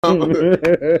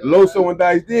Loso and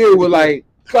Dice did was like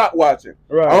clock watching.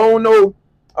 Right. I don't know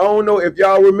if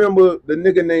y'all remember the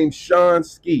nigga named Sean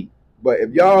Ski, but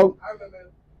if y'all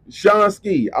Sean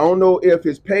Ski, I don't know if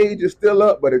his page is still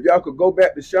up, but if y'all could go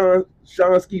back to Sean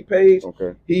Ski page,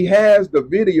 okay, he has the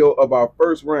video of our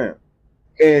first round.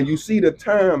 And you see the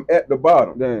time at the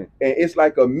bottom. Dang. And it's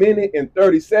like 1 minute and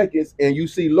 30 seconds, and you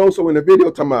see Loso in the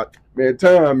video talking about, man,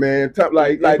 time, like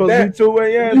that.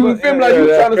 Yeah, You feel like you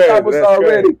trying to stop us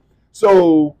already. Crazy.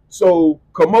 So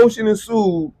commotion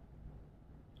ensued.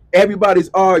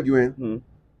 Everybody's arguing,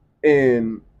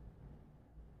 and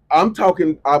I'm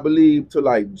talking, I believe, to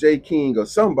like J King or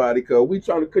somebody, cause we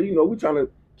trying to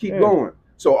keep going.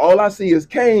 So all I see is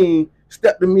Kane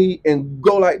step to me and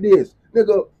go like this,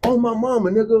 nigga, on my mama,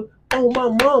 nigga, on my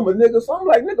mama, nigga. So I'm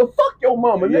like, nigga, fuck your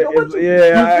mama, nigga. What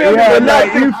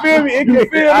you feel me? You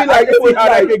feel me? Like it was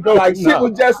like shit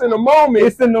was just in the moment.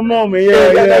 It's in the moment,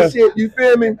 yeah. That shit, you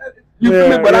feel me? You feel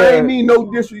me? But I ain't mean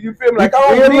no disrespect. You feel me? Like I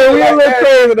don't mean we like that.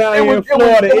 Crazy down here in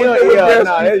Florida.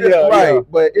 Right.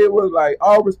 But it was like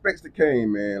all respects to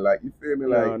Kane, man. Like you feel me?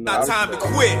 Like not time to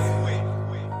quit.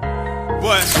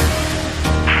 But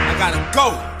I gotta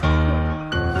go.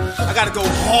 I gotta go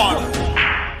harder.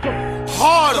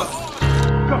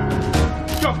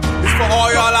 It's for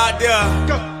all y'all out there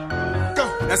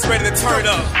that's ready to turn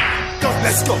up.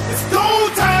 Let's go. It's go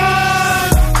time.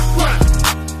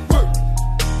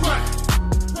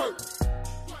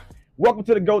 Welcome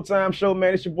to the Go Time Show,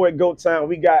 man. It's your boy Go Time.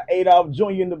 We got Adolph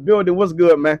Jr in the building. What's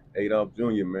good, man? Adolph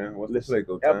Jr, man. What's the play,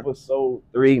 Go Time? Episode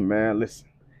 3, man. Listen,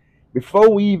 before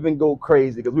we even go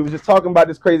crazy, because we were just talking about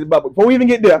this crazy about, before we even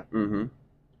get there,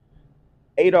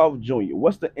 Adolph Jr.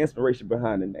 What's the inspiration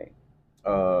behind the name?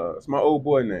 It's my old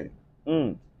boy name.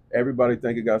 Everybody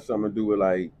think it got something to do with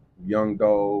like Young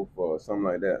Dolph or something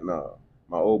like that. Nah,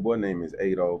 my old boy name is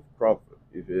Adolph Crawford.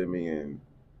 You feel me? And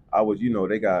I was,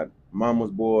 they got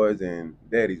mama's boys and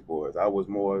daddy's boys. I was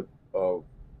more of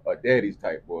a daddy's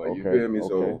type boy. Okay, you feel me? Okay.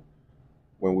 So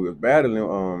when we was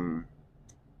battling,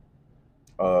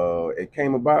 it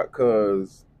came about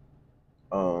because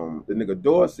the nigga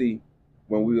Dorsey,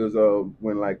 when we was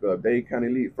when Dade County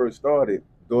Elite first started,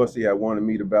 Dorsey had wanted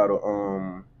me to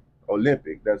battle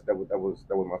Olympic. That was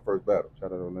my first battle.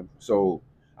 Shout out to Olympic. So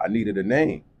I needed a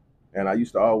name, and I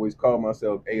used to always call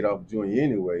myself Adolph Jr.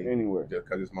 anyway, just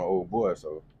because it's my old boy.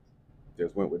 So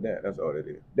just went with that. That's all it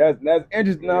is. That's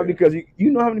interesting now, because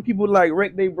you know how many people like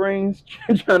wreck their brains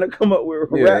trying to come up with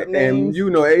rap names. And you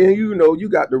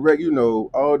got the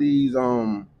all these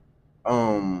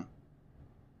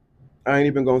I ain't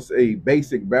even gonna say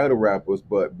basic battle rappers,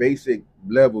 but basic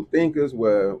level thinkers,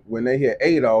 where when they hear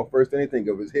Adolph, first thing they think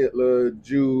of is Hitler,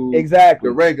 Jew,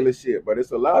 the regular shit. But it's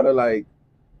a lot of like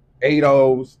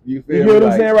Adolphs. You feel me? You know what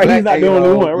I'm saying? Right? He's not the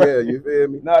only one, right? Yeah, you feel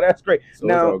me? No, that's great. So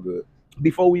now, it's all good.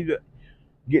 Before we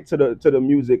get to the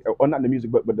music, or not the music,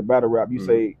 but the battle rap, you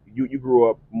say you grew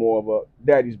up more of a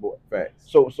daddy's boy. Facts.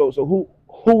 So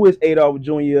who is Adolph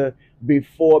Jr.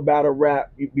 before battle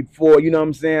rap? Before, you know what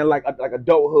I'm saying, like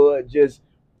adulthood, just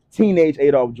teenage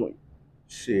Adolph Jr.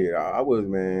 Shit, I was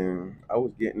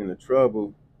getting into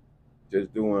trouble,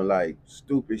 just doing like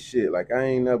stupid shit. Like I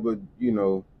ain't never,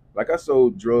 like I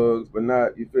sold drugs, but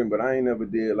not, you feel me? But I ain't never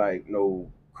did like no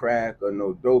crack or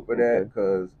no dope or that,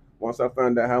 because once I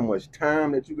found out how much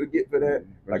time that you could get for that,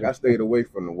 like I stayed away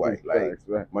from the white. Like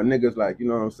my niggas, like, you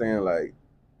know what I'm saying? Like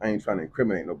I ain't trying to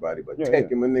incriminate nobody, but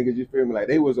taking my niggas, you feel me? Like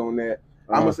they was on that.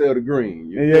 I'ma sell the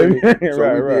green. You feel me?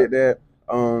 So we did that.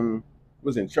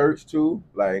 Was in church too.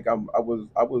 Like I was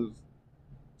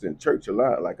in church a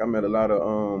lot. Like I met a lot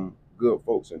of good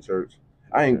folks in church.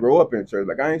 I ain't grow up in church.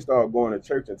 Like I ain't started going to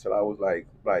church until I was like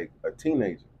a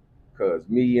teenager. Cause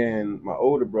me and my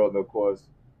older brother, of course,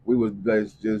 we was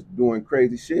just doing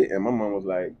crazy shit, and my mom was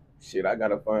like, "Shit, I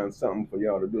gotta find something for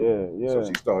y'all to do." So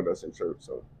she started us in church.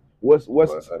 So what's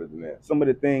other than that? Some of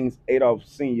the things Adolph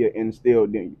Sr.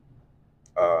 instilled in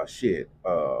you?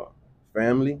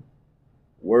 Family,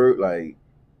 work, like,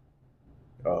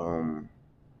 so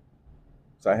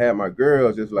I had my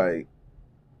girls, just like,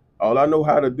 all I know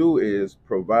how to do is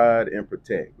provide and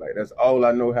protect. Like that's all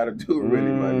I know how to do, really,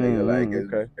 my nigga. Like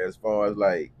as far as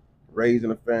like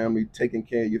raising a family, taking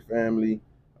care of your family,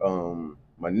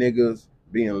 my niggas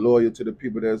being loyal to the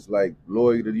people that's like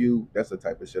loyal to you. That's the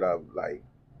type of shit I like.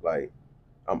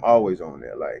 I'm always on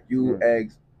there. Like you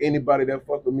ask anybody that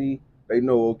fuck with me, they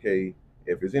know, okay,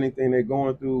 if there's anything they're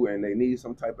going through and they need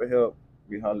some type of help,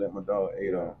 we holler at my dog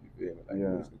Adolph. You feel me? Like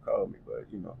you used to call me, but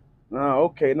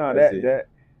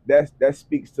that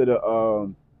speaks to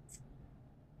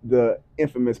the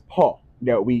infamous Paul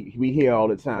that we hear all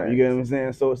the time. You get what I'm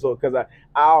saying? So because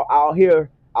I'll hear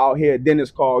I'll hear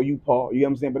Dennis call you Paul. You know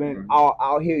what I'm saying? But then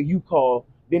I'll hear you call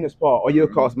Dennis Paul, or you'll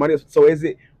call somebody else. So is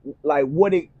it like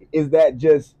is that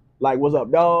just like what's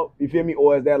up, dog? You feel me?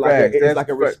 Or is that like it's like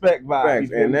a respect vibe?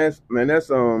 Facts. And that's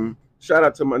shout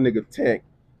out to my nigga Tech.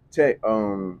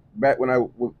 Back when I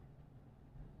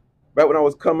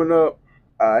was coming up,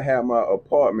 I had my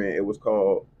apartment. It was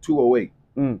called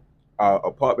 208. Our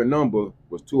apartment number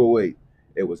was 208.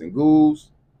 It was in Goose,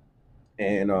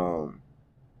 and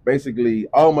basically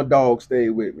all my dogs stayed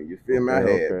with me. You feel me?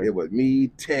 It was me,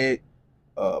 Tech,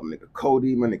 nigga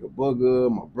Cody, my nigga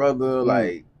Booger, my brother,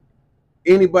 like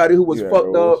anybody who was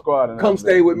fucked up, come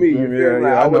stay with me. You feel me?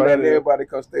 Like, I would let everybody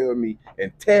come stay with me.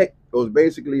 And Tech was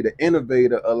basically the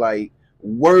innovator of like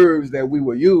words that we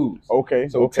would use.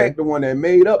 So Tech the one that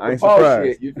made up the Paul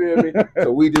shit. You feel me?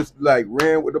 So we just like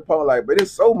ran with the Paul, like, but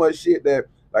it's so much shit that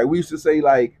like we used to say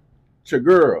like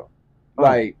chagirl.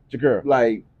 Like chagirl.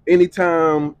 Like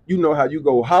anytime you know how you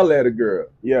go holler at a girl.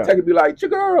 Yeah. Tech would be like,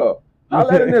 chagirl.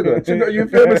 Holla at a nigga. You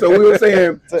feel me? So we were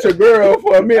saying chagirl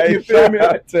for a minute. You feel me?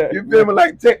 You feel me?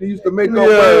 Like Tech used to make up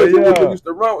words. We used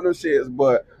to run with them shits,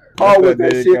 but Paul was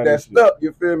that shit that stuck.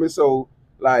 You feel me? So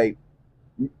like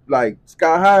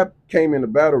Sky High came into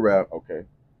battle rap.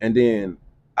 And then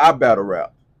I battle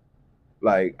rap.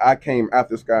 Like I came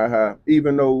after Sky High,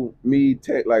 even though me,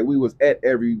 Tech, like we was at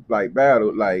every like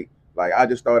battle, like I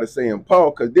just started saying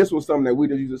Paul, because this was something that we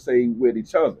just used to say with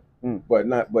each other. But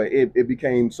it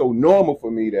became so normal for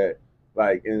me that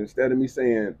like instead of me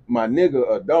saying my nigga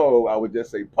or dog, I would just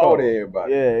say Paul to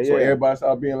everybody. So everybody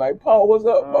started being like, Paul, what's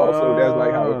up, Paul? So that's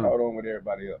like how it caught on with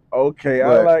everybody else. But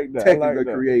I like that. Tech is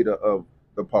the creator of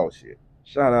the Paul shit.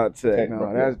 Shout out to Tech.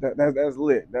 No, that's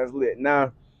lit. That's lit.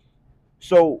 Now,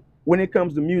 so when it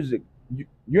comes to music,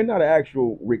 you're not an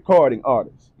actual recording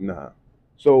artist. Nah.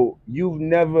 So you've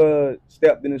never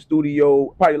stepped in the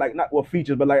studio, probably like not what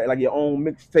features, but like your own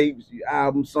mixtapes, your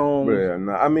album songs. Yeah,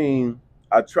 no, I mean,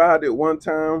 I tried it one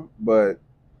time, but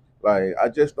like I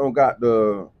just don't got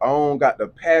the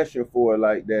passion for it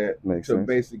like that. Makes to sense.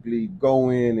 Basically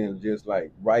go in and just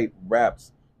like write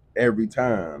raps every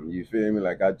time. You feel me?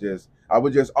 Like I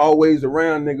was just always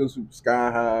around niggas who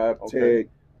Sky High, Tech,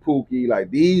 Pookie,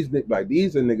 like these are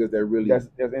niggas that really that's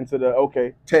into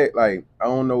the Tech. Like I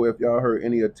don't know if y'all heard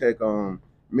any of Tech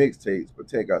mixtapes, but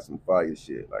Tech got some fire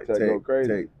shit. Like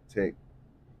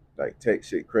Tech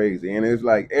shit crazy, and it's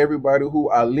like everybody who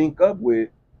I link up with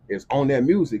is on that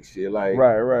music shit. Like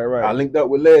right. I linked up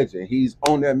with Legend, he's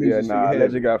on that music.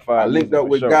 Legend got fire. I linked up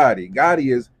with Gotti.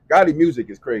 Gotti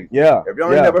music is crazy. Yeah. If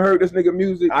y'all ain't never heard this nigga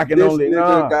music,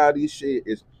 Gotti shit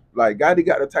is. Like Gotti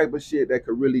got the type of shit that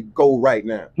could really go right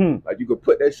now. Like you could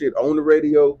put that shit on the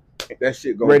radio, that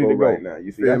shit gonna go right now.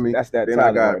 You feel me? That's that. Then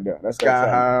I got right there. That's Sky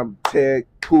High, Tech,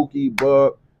 Pookie,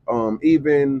 Buck,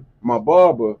 even my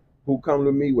barber who come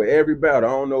to me with every battle.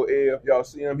 I don't know if y'all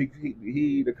see him.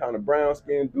 He the kind of brown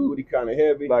skinned dude. He kind of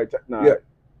heavy. Yeah.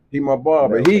 He my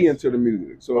barber. He into the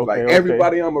music. So it's like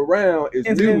everybody I'm around is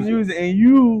into music. And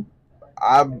you,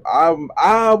 I've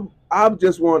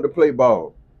just wanted to play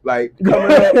ball. Like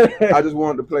coming up, I just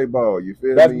wanted to play ball. You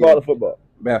feel me? Basketball or football?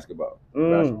 Basketball.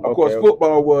 Of course,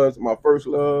 football was my first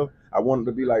love. I wanted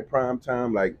to be like prime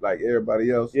time, like everybody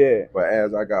else. Yeah. But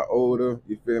as I got older,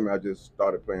 you feel me? I just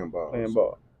started playing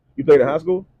ball. You played in high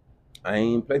school? I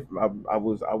ain't played. I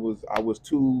was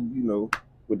too,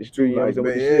 with the street. Like,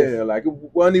 like it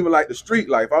wasn't even like the street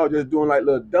life. I was just doing like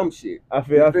little dumb shit. I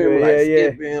feel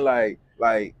skipping,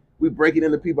 like we breaking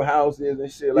into people's houses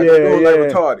and shit. Like I'm doing like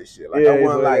retarded shit. Like I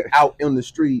wasn't like out in the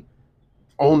street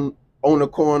on the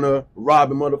corner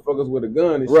robbing motherfuckers with a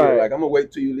gun and shit. Like I'm gonna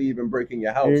wait till you leave and break in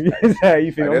your house. You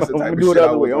feel? Like, I'm gonna do it the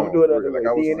other way. I'm gonna do it the other way.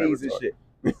 D&E's and shit.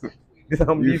 You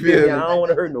feel me? I don't want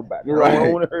to hurt nobody. I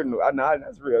don't want to hurt nobody. Nah,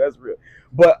 that's real. That's real.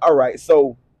 But all right,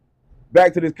 so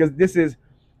back to this, because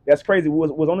that's crazy. We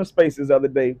was on the Spaces the other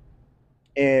day,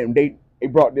 and they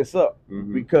brought this up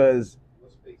because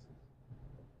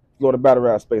Florida Battle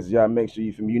Rap Spaces. Y'all make sure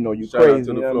you feel me. You know you Shout crazy. Out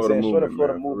to you the know what I'm saying? Florida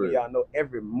Florida movie. Y'all know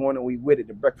every morning we with it.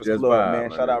 The Breakfast Club,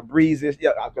 man. Shout out Breezes.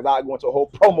 Yeah, because I go into a whole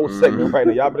promo segment right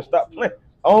now. Y'all better stop playing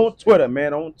on Twitter,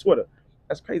 man. On Twitter.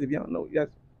 That's crazy. If y'all know,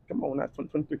 come on, that's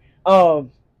 2023.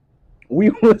 We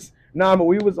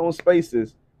was on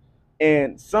Spaces,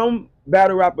 and some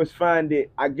battle rappers find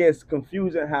it, I guess,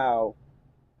 confusing how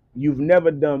you've never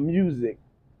done music,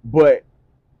 but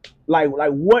like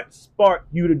what sparked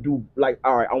you to do, like,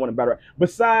 all right, I want to battle rap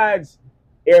besides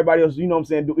everybody else, you know what I'm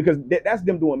saying, because that's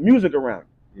them doing music around.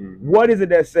 What is it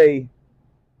that say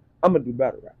I'm gonna do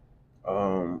battle rap?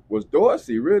 Was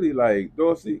Dorsey really, like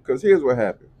Dorsey? Because here's what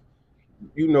happened.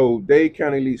 Dade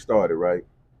County Elite started, right?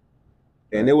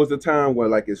 And there was a time where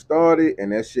like it started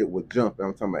and that shit would jump.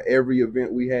 I'm talking about every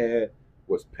event we had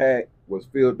was packed, was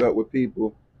filled up with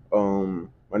people.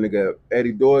 My nigga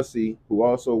Eddie Dorsey, who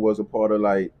also was a part of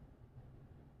like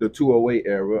the 208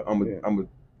 era. I'm gonna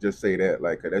just say that,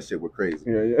 like, 'cause that shit was crazy.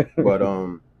 Yeah.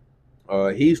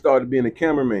 But he started being a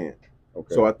cameraman.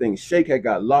 Okay. So I think Shake had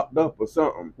got locked up or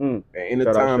something. And in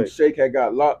the time Shake had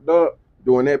got locked up,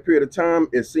 during that period of time,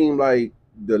 it seemed like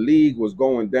the league was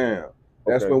going down.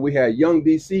 That's when we had Young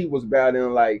DC was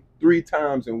battling like 3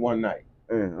 times in one night.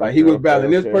 Like he was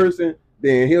battling this person,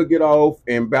 then he'll get off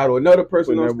and battle another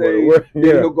person on stage.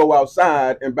 Then he'll go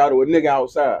outside and battle a nigga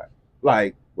outside.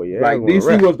 Like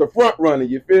DC was the front runner,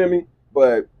 you feel me?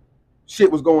 But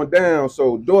shit was going down.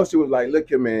 So Dorsey was like, look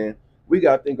here, man, we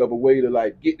gotta think of a way to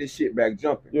like get this shit back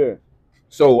jumping. Yeah.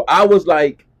 So I was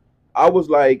like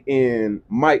in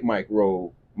Mike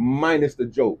role, minus the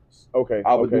jokes. Okay.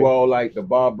 I would do all like the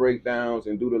bar breakdowns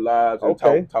and do the lives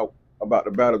and talk about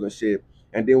the battles and shit.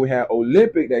 And then we had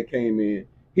Olympic that came in.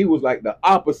 He was like the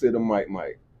opposite of Mike.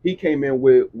 He came in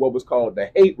with what was called the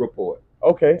hate report.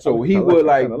 Okay. So he would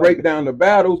like break down the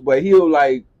battles, but he'll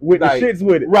like with like, the shits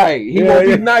with it. Right. He won't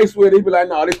be nice with it. He'll be like,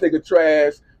 no, this nigga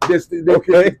trash. This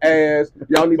ass.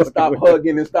 Y'all need to stop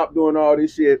hugging and stop doing all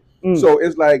this shit. So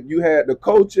it's like you had the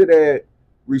culture that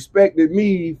respected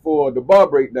me for the bar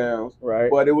breakdowns, right?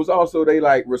 But it was also they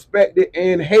like respected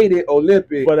and hated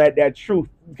Olympic for that truth,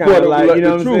 kind of like, you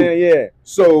know what I'm saying? Yeah.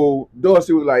 So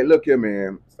Dorsey was like, "Look here,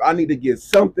 man, I need to get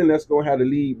something that's gonna have the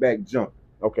lead back jumping."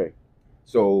 Okay.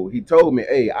 So he told me,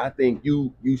 "Hey, I think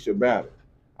you should battle."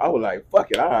 I was like,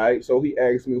 "Fuck it, all right." So he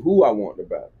asked me who I wanted to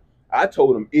battle. I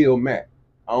told him Ill Matt.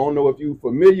 I don't know if you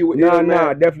familiar with Ill Matt.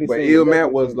 No, definitely. But Ill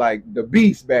Matt was like the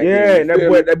beast back then.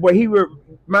 Yeah, that boy, he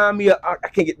remind me of, I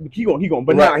can't get, he going,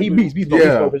 but now he beast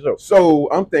for sure. So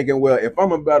I'm thinking, well, if I'm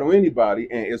gonna battle anybody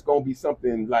and it's gonna be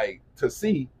something like to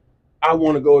see, I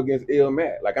want to go against Ill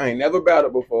Matt. Like I ain't never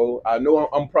battled before. I know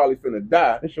I'm probably finna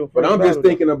die, but I'm just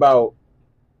thinking about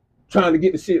trying to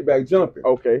get the shit back jumping.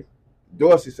 Okay.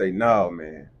 Dorsey say, no,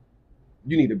 man,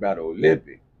 you need to battle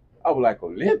Olympic. I was like,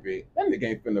 Olympic? That nigga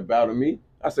ain't finna battle me.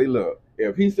 I say, look,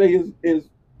 if he say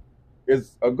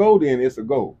it's a go, then it's a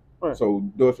go. Right. So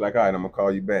Dorsey like, all right, I'm gonna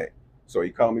call you back. So he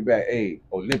called me back. Hey,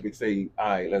 Olympic say, all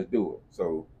right, let's do it.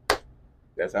 So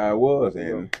that's how it was,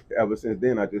 and ever since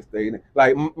then I just stayed in.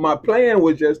 Like my plan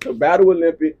was just to battle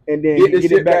Olympic and then get this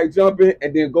shit back jumping,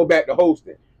 and then go back to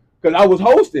hosting, cause I was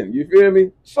hosting. You feel me?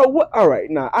 So what? All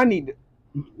right, now I need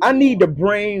the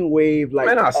brainwave. Like,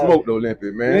 man, I smoked the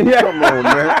Olympic, man. Yeah. Come on,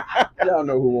 man. Y'all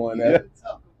know who won that.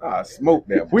 Yeah. I smoked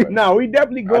that boy. We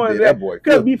definitely going there.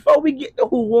 Because before we get to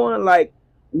who won, like,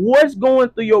 what's going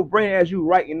through your brain as you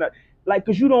writing that? Like,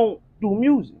 because you don't do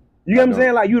music. You know what I'm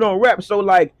saying? Like, you don't rap. So,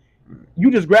 like, you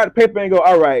just grab the paper and go,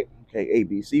 all right, okay, A,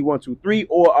 B, C, 1, 2, 3.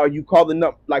 Or are you calling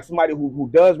up, like, somebody who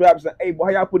does rap and say, hey, boy,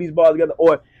 how y'all put these bars together?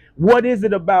 Or what is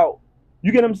it about?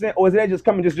 You get what I'm saying? Or is that just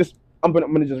coming just I'm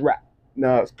gonna just rap?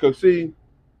 Nah, because, see,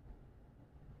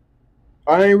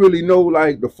 I ain't really know,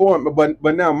 like, the form.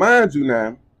 But now, mind you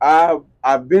now,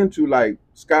 I've been to, like,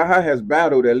 Sky High has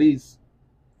battled at least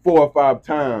 4 or 5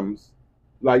 times.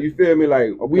 Like, you feel me?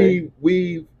 Like,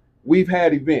 we've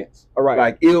had events. All right.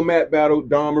 Like Ill Matt battled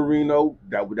Don Marino.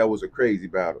 That was a crazy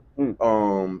battle.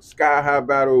 Sky High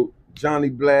battled Johnny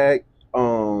Black.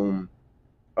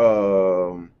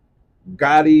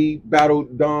 Gotti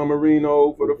battled Don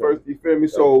Marino for the first, you feel me?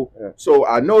 So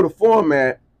I know the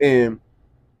format, and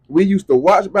we used to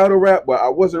watch battle rap, but I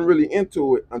wasn't really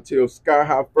into it until Sky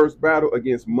High first battle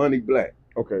against Money Black.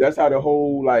 Okay. That's how the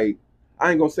whole, like,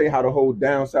 I ain't gonna say how the whole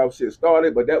down south shit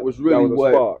started, but that was really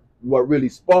what really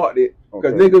sparked it.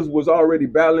 Because niggas was already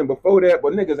battling before that,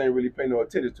 but niggas ain't really paying no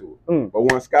attention to it. But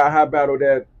when Sky High battled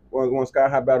Sky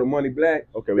High battled Money Black,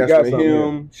 that's when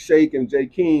him, Shake, and J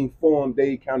King formed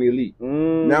Dade County Elite.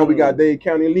 Now we got Dade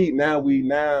County Elite. Now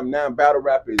battle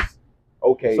rap is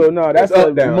okay. So no, that's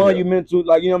a monumental,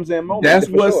 like, you know what I'm saying, moment. That's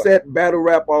what set battle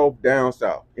rap off down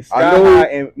south. It's Sky High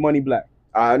and Money Black.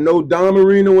 I know Don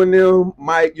Marino and them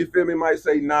might, you feel me, might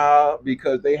say nah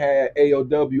because they had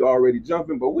AOW already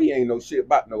jumping, but we ain't no shit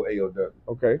about no AOW.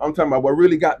 Okay. I'm talking about what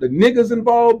really got the niggas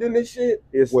involved in this shit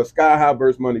was Sky High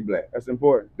versus Money Black. That's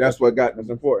important. That's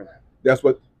important. That's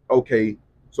what, okay.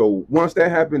 So once that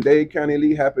happened, Dade County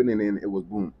Elite happened, and then it was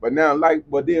boom. But now, like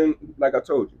I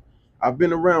told you, I've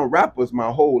been around rappers my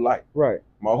whole life. Right.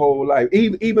 My whole life.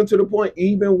 Even to the point,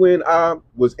 even when I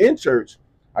was in church,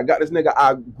 I got this nigga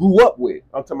I grew up with.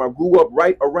 I'm talking about grew up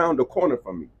right around the corner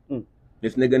from me.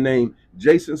 This nigga named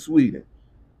Jason Sweden.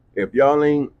 If y'all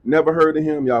ain't never heard of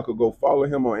him, y'all could go follow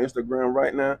him on Instagram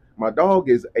right now. My dog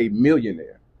is a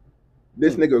millionaire.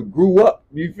 This nigga grew up.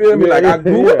 You feel me? Like I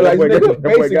grew up. Like nigga,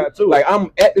 basically, like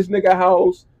I'm at this nigga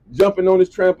house, jumping on his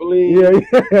trampoline.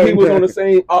 He was on the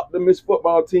same Optimus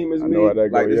football team as me.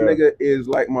 Like this nigga is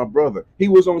like my brother. He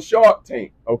was on Shark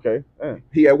Tank. Okay.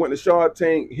 He had went to Shark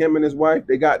Tank. Him and his wife.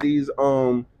 They got these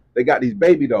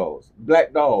baby dolls,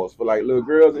 black dolls for like little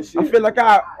girls and shit. I feel like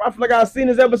I've seen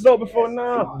this episode before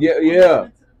now. Yeah.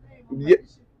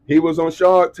 He was on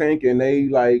Shark Tank and they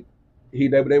like they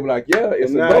were like, yeah,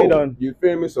 it's a go. You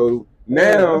feel me? So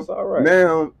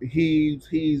now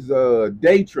he's a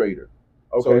day trader.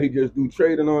 Okay. So he just do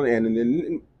trading on it, and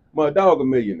then my dog a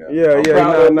millionaire.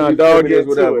 Dog gets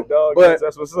whatever.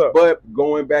 That's what's up. But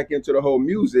going back into the whole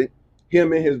music,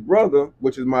 him and his brother,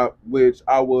 which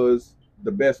I was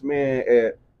the best man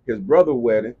at his brother's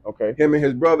wedding. Okay. Him and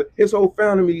his brother, his whole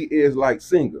family is like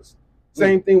singers.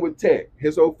 Same thing with Tech.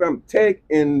 His whole family, Tech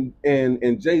and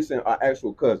Jason are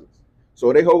actual cousins.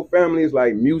 So their whole family is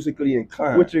like musically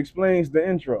inclined. Which explains the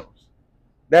intros.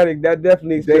 That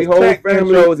definitely explains their whole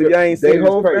family. Intros if y'all ain't seen their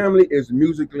whole family is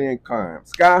musically inclined.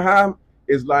 Sky High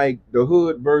is like the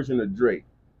hood version of Drake.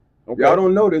 Okay. Y'all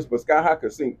don't know this, but Sky High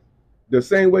could sing. The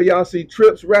same way y'all see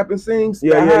Trips rap and sing,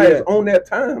 Sky High is on that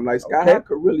time. Like Sky High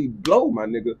could really blow, my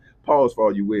nigga. Pause for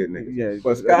all you weird niggas. Yeah,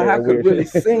 but Sky High could really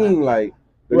sing like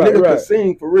the nigga could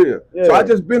sing for real. Yeah. So I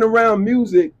just been around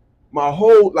music my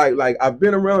whole like I've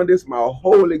been around this my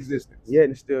whole existence. Yeah,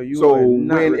 and still you. So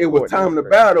when it was time to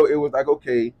battle, it was like,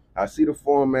 okay, I see the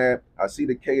format, I see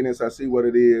the cadence, I see what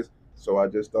it is. So I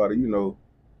just started,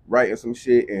 writing some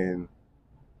shit, and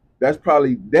that's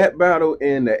probably that battle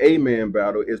and the A-Man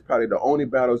battle is probably the only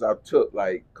battles I took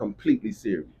like completely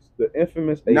serious. The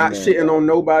infamous A-Man not shitting battle on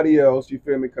nobody else, you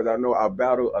feel me? Because I know I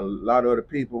battled a lot of other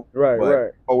people.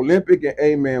 Right. Olympic and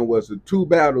A-Man was the two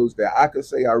battles that I could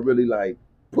say I really like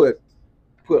put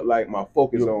like my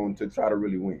focus on to try to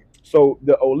really win. So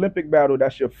the Olympic battle,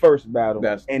 that's your first battle,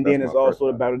 and then it's also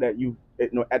the battle that you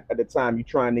at the time you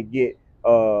trying to get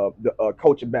the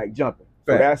culture back jumping.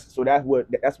 So that's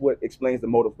what explains the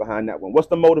motive behind that one. What's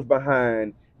the motive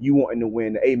behind you wanting to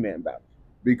win the A-Man battle?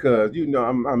 Because I don't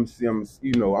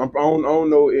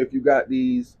know if you got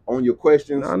these on your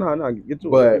questions. No, get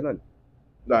to it. But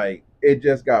like it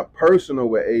just got personal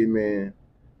with A-Man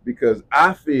because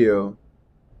I feel.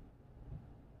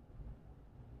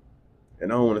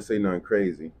 And I don't want to say nothing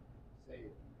crazy,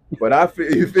 but I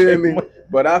feel, you feel me?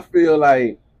 But I feel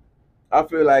like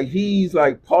he's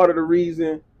like part of the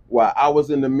reason why I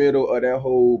was in the middle of that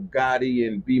whole Gotti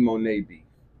and B Monet beef.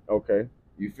 Okay.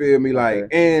 You feel me? Like,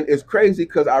 and it's crazy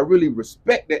because I really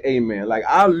respect the A-Man. Like,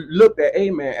 I looked at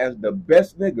A-Man as the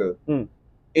best nigga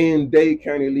in Dade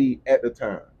County Elite at the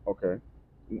time. Okay.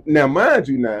 Now, mind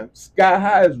you, Sky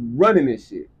High is running this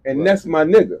shit, and that's my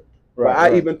nigga. But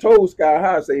I even told Sky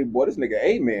High, I say, boy, this nigga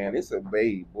A-Man, it's a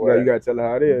babe, boy. Yeah, you gotta tell her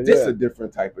how it is. This a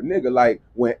different type of nigga. Like,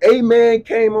 when A-Man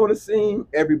came on the scene,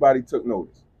 everybody took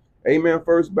notice. A-Man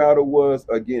first battle was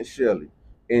against Shelly.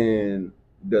 And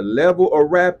the level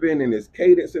of rapping and his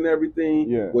cadence and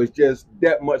everything was just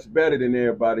that much better than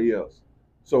everybody else.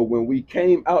 So when we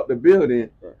came out the building,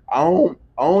 I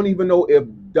don't even know if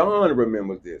Don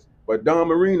remembers this, but Don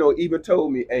Marino even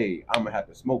told me, hey, I'm gonna have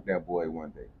to smoke that boy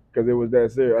one day. Because it was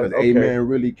that serious. Because A-Man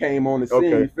really came on the scene,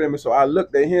 you feel me? So I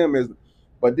looked at him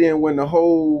but then when the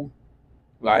whole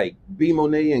like B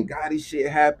Monet and Gotti shit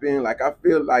happened, like I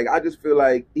just feel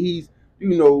like he's,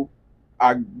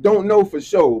 I don't know for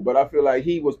sure, but I feel like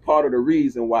he was part of the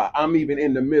reason why I'm even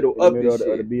in the middle of this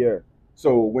shit.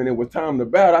 So when it was time to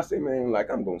battle, I said, man, like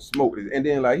I'm gonna smoke this. And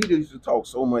then like he just used to talk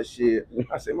so much shit.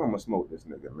 I said, man, I'm gonna smoke this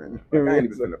nigga, man. Like, I ain't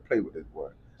even gonna play with this boy.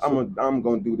 I'm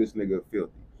gonna do this nigga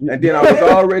filthy. And then I was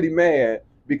already mad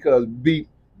because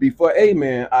before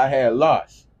A-Man, I had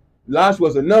Losh. Losh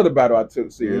was another battle I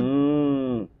took serious.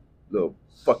 Little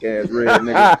fuck ass red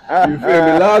nigga. You feel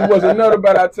me? Losh was another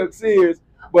battle I took serious.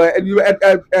 But at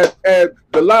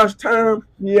the Losh time,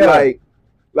 like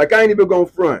I ain't even gonna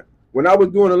front. When I was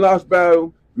doing the Losh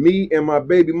battle, me and my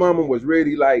baby mama was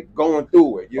really like going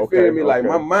through it. You feel me? Like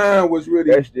my mind was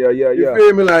really You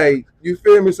feel me? Like you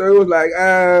feel me? So it was like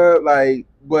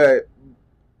but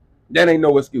that ain't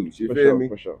no excuse. You feel me?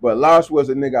 For sure. But Losh was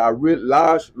a nigga I really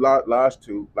Losh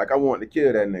too. Like I wanted to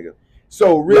kill that nigga.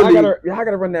 So really, I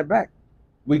gotta run that back.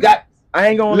 I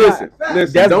ain't gonna listen.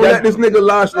 Don't let this nigga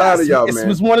Losh lie to y'all, man. This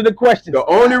was one of the questions. The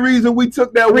only reason we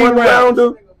took that one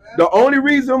rounder. The only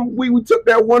reason we took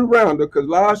that one rounder because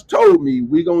Losh told me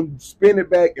we gonna spin it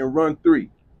back and run 3.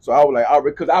 So I was like, all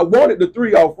right, because I wanted the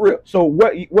 3 off rip. So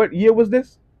what year was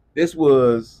this? This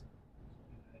was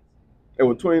It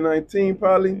was 2019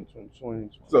 probably. 2020.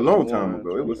 It's a long time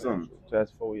ago. It was something.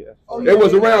 That's 4 years. It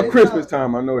was around Christmas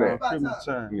time. I know that. Christmas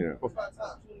time. Yeah.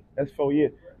 That's 4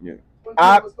 years. Yeah.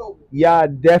 Y'all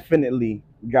definitely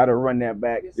gotta run that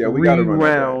back. Yeah, we gotta run that back. 3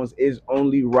 rounds is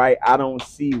only right. I don't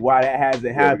see why that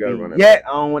hasn't happened yet.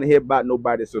 I don't want to hear about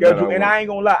nobody's schedule. And I ain't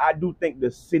gonna lie, I do think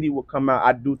the city will come out.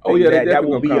 I do think that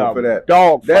will be a for that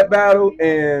dog that battle.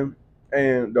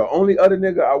 And the only other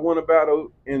nigga I want to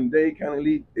battle in Dade County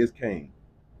Elite is Kane.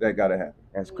 That gotta happen.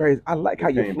 That's crazy. I like how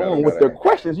you're flowing with the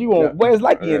questions. You want, boy, it's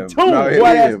like you're in tune. No,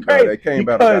 boy, that's crazy. That Kane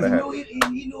battle gotta happen.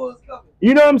 He knew it was coming.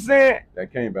 You know what I'm saying?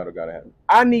 That Kane battle gotta happen.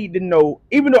 I need to know,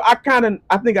 even though I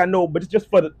think I know, but it's just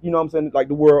for the, you know what I'm saying, like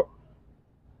the world.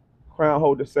 Crown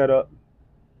holder set up.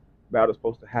 Battle's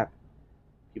supposed to happen.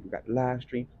 People got the live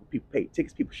stream. People paid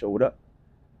tickets. People showed up.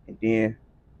 And then,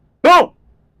 boom!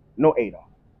 No Adolph.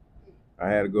 I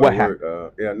had to go to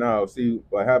work. Yeah, no, see,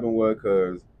 what happened was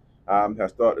because I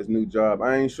started this new job.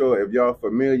 I ain't sure if y'all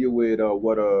familiar with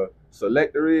what a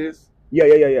selector is.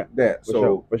 Yeah. That.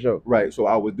 For sure. Right. So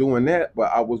I was doing that,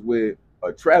 but I was with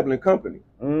a traveling company.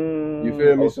 You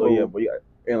feel me? So yeah, but yeah.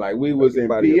 And like we was in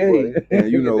PA,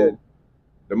 and you know,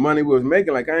 the money we was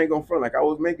making, like I ain't gonna front, like I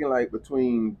was making like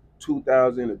between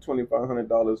 $2,000 and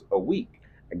 $2,500 a week.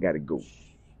 I gotta go.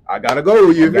 I gotta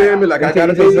go. You feel me? Like I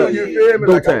gotta go. You feel me?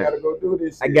 Like I gotta go do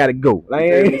this shit. I gotta go. Like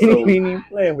I ain't even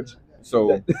playing with you.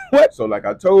 So what? So like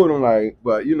I told him, like,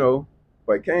 but you know,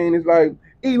 but Kane is like,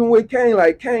 even with Kane,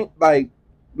 like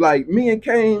me and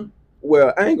Kane.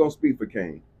 Well, I ain't gonna speak for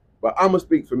Kane, but I'm gonna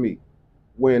speak for me.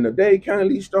 When the Dade County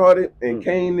Elite started and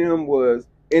Kane them was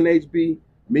NHB,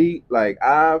 me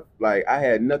I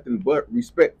had nothing but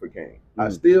respect for Kane. I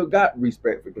still got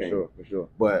respect for Kane. For sure.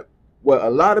 But what a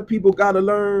lot of people gotta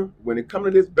learn when it comes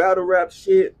to this battle rap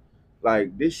shit,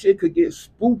 like this shit could get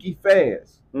spooky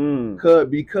fast.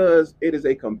 Because it is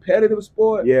a competitive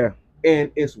sport. Yeah. And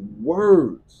it's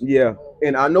words. Yeah.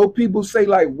 And I know people say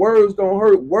like words don't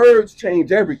hurt. Words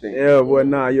change everything. Yeah, boy,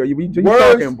 nah, yo, you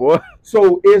talking, boy.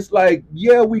 So it's like,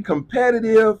 yeah, we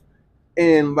competitive,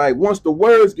 and like once the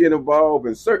words get involved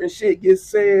and certain shit gets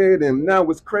said, and now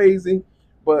it's crazy.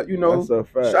 But you know,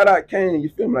 shout out Kane, you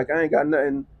feel me? Like I ain't got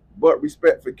nothing but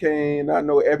respect for Kane. I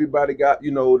know everybody got,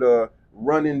 you know, the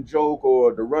running joke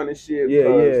or the running shit.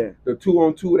 Yeah. The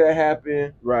 2-on-2 that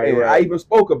happened. Right. And I even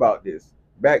spoke about this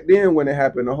back then when it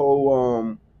happened, the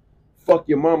whole fuck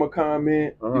your mama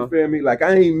comment. You feel me? Like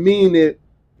I ain't mean it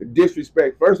to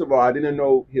disrespect. First of all, I didn't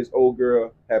know his old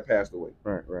girl had passed away.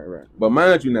 Right. But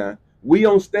mind you now, we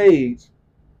on stage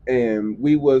and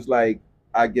we was like,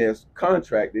 I guess,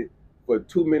 contracted for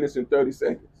 2 minutes and 30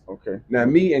 seconds. Okay. Now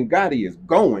me and Gotti is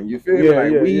going. You feel me?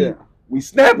 Like we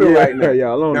snapping right now.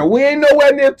 Now we ain't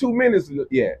nowhere near 2 minutes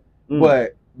yet.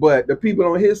 But the people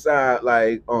on his side,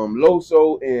 like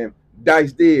Loso and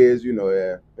Dice Diz, you know,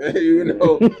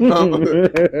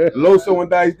 Loso and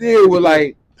Dice Diz were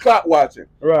like clock watching.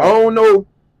 Right. I don't know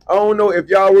if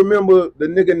y'all remember the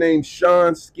nigga named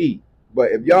Sean Ski,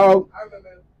 but if y'all,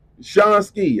 Sean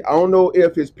Ski, I don't know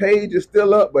if his page is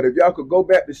still up, but if y'all could go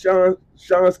back to Sean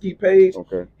Ski page,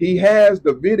 he has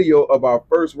the video of our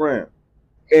first round.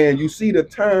 And you see the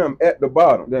time at the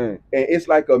bottom. Dang. And it's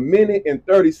like 1 minute and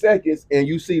 30 seconds. And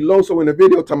you see Loso in the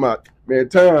video talking about,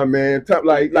 time,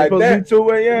 like that.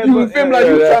 You feel me? Like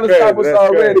you trying to stop us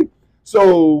already.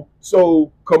 Crazy.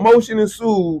 So commotion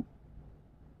ensued.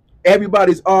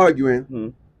 Everybody's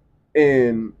arguing.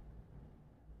 And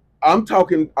I'm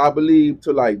talking, I believe,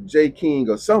 to like J King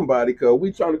or somebody, cause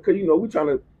we trying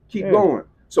to keep going.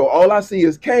 So all I see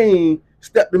is Kane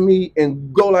step to me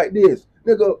and go like this.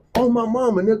 Nigga, on my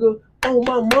mama, nigga. On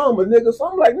my mama, nigga. So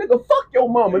I'm like, nigga, fuck your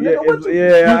mama, nigga.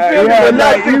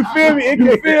 You feel me?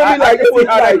 You feel me? Like it was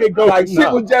like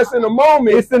shit was just in the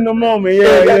moment. It's in the moment,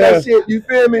 that shit. You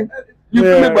feel me? You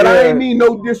feel me? But I ain't mean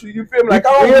no disrespect. You feel me? Like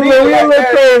I don't mean like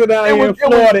that. Crazy down here in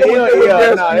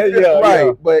Florida.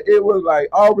 Right. But it was like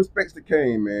all respects to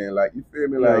Kane, man. Like you feel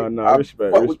me? Like I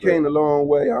fuck with Kane a long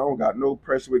way. I don't got no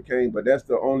pressure with Kane, but that's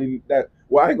the only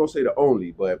well, I ain't gonna say the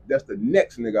only, but that's the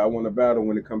next nigga I want to battle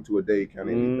when it comes to a Dade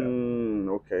County Elite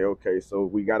battle. Okay. So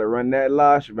we gotta run that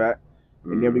Lash back,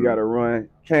 and then we gotta run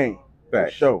Kane.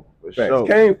 Facts. For sure.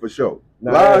 Kane for sure.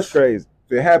 That's crazy.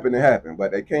 If it happened, it happened.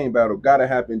 But that Kane battle gotta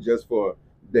happen just for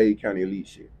Dade County Elite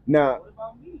shit. Now, what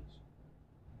about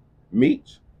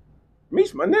Meech?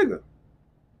 Meech my nigga.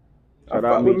 Shout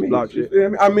out Meech block shit.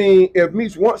 I mean, if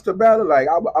Meech wants to battle, like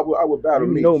I would battle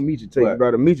Meech. You know Meech take you,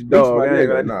 brother. Meech dog. Meech my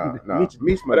nigga. Nah.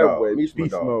 Meech my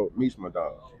dog. Meech my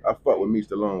dog. I fuck with Meech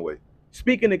the long way.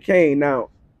 Speaking of Kane now,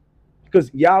 because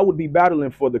y'all would be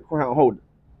battling for the crown holder,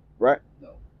 right? No.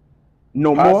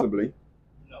 No Possibly.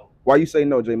 No. Why you say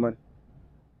no, J Money?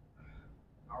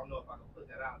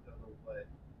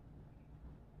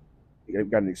 You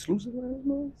got an exclusive last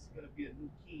month? It's gonna be a new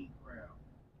king crown.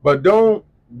 But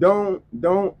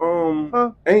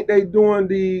ain't they doing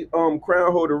the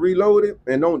crown holder reloaded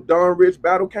and don't Don Rich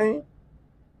battle Kane?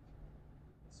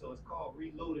 So it's called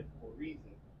reloaded for a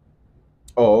reason.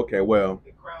 Oh, okay. Well,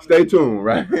 stay tuned,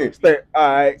 right? All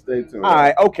right. Stay tuned. All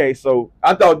right. Okay. So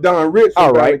I thought Don Rich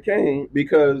was right. Kane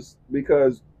because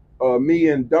me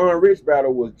and Don Rich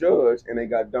battle was judged and they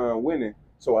got Don winning.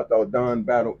 So I thought Don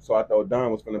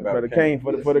was gonna battle Kane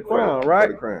for the crown, right?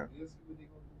 For the crown.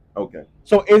 Okay.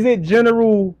 So is it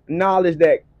general knowledge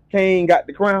that Kane got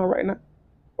the crown right now,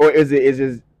 or is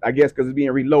it I guess because it's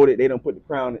being reloaded, they don't put the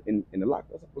crown in the lock?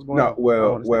 What's going on?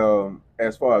 Well,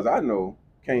 as far as I know,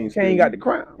 Kane got the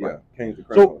crown. Right? Yeah, Kane's the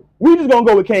crown. So we just gonna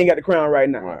go with Kane got the crown right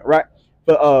now, right?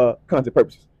 For content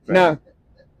purposes. Right. Now,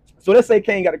 so let's say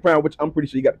Kane got the crown, which I'm pretty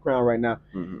sure you got the crown right now.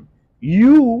 Mm-hmm.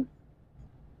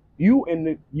 You in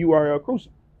the URL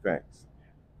Crucible. Facts.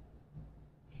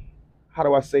 How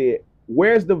do I say it?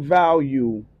 Where's the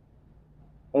value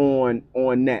on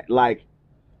that? Like,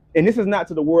 and this is not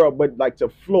to the world, but like to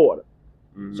Florida.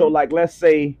 Mm-hmm. So like, let's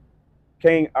say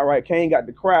Kane got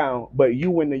the crown, but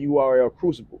you in the URL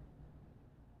Crucible.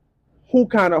 Who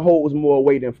kind of holds more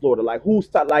weight in Florida? Like who's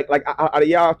top? Like out of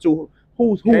y'all two,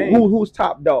 who's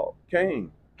top dog?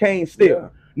 Kane still. Yeah.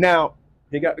 Now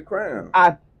he got the crown.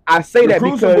 I say that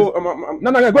Crucible, because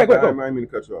no, go ahead. I didn't mean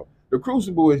to cut you off. The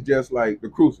Crucible is just like the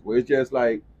Crucible. It's just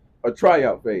like a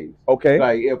tryout phase. Okay.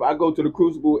 Like if I go to the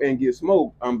Crucible and get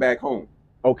smoked, I'm back home.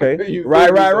 Okay.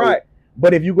 Right.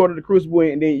 But if you go to the Crucible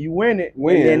and then you win it,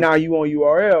 and then now you on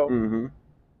URL, mm-hmm.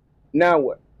 Now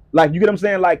what? Like, you get what I'm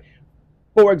saying? Like,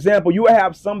 for example, you would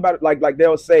have somebody like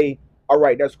they'll say, all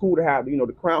right, that's cool to have,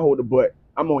 the crown holder, but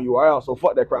I'm on URL, so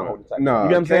fuck that crown holder type. No, you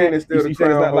know what I'm saying? Is still the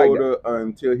crown holder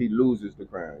until he loses the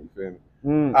crown. You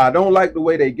feel me? I don't like the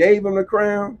way they gave him the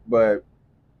crown, but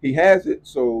he has it.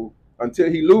 So until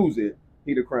he loses it,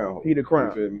 he the crown holder. He the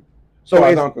crown. You feel me? So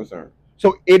as I'm concerned.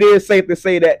 So it is safe to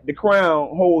say that the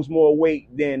crown holds more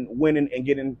weight than winning and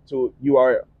getting to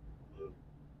URL.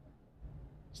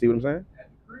 See what I'm saying?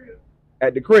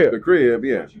 At the crib. The crib,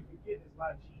 yeah. What you forget is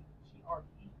like she RP.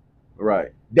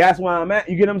 Right. That's why I'm at.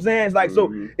 You get what I'm saying? It's like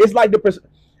so. It's like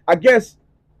I guess.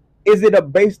 Is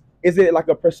it like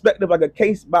a perspective, like a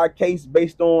case by case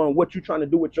based on what you're trying to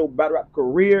do with your battle rap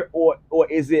career, or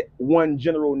is it one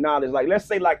general knowledge? Like, let's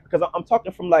say, like, because I'm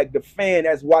talking from like the fan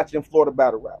that's watching Florida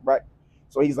battle rap, right?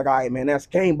 So he's like, all right, man, that's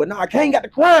Kane, but nah, Kane got the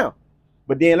crown.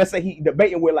 But then let's say he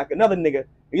debating with like another nigga.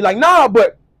 He's like, nah,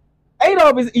 but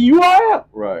Adolph is URL.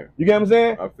 Right. You get what I'm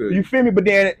saying? I feel you feel me? But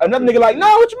then another nigga like, no,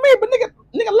 what you mean? But nigga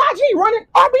Logic running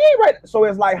RBE right. So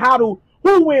it's like, who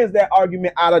wins that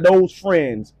argument out of those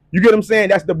friends? You get what I'm saying?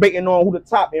 That's debating on who the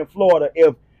top in Florida.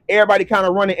 If everybody kind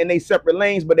of running in they separate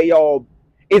lanes, but they all,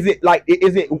 is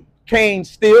it Kane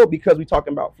still because we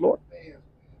talking about Florida?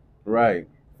 Right.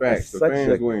 Facts. The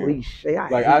fans win. Cliche.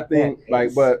 I think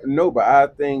I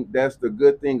think that's the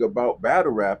good thing about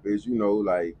battle rap is,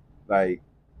 like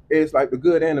it's like the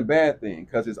good and the bad thing,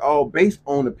 because it's all based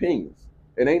on opinions.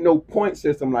 It ain't no point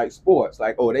system like sports.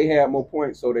 Like, oh, they had more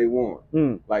points, so they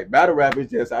won. Like battle rap is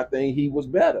just, I think he was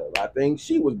better. I think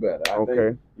she was better. I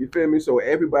think, you feel me? So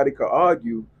everybody could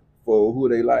argue for who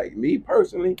they like. Me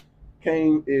personally,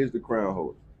 Kane is the crown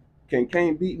holder. Can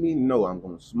Kane beat me? No, I'm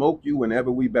gonna smoke you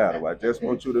whenever we battle. I just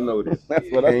want you to know this. That's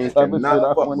what Kane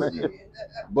cannot fuck with me.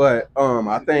 But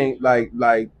I think like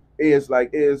is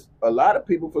a lot of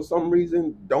people for some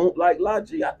reason don't like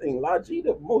Logic. I think Logic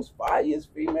the most fireest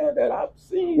female that I've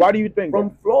seen. Why do you think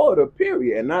from Florida?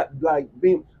 Period. And not like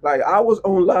being like I was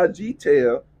on Logic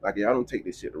tail. Like, I don't take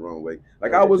this shit the wrong way.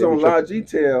 Like I was on Logic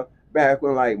tail back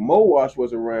when like Mo Wash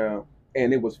was around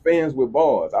and it was fans with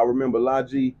bars. I remember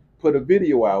Logic put a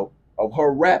video out of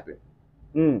her rapping.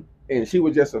 And she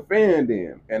was just a fan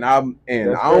then. And I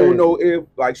don't know if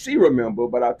like she remember,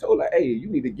 but I told her, hey, you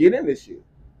need to get in this shit.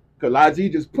 Cause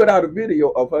Logic just put out a video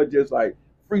of her just like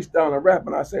freestyling and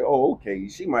rapping. I say, oh, okay,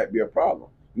 she might be a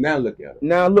problem. Now look at her.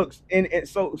 Now look, and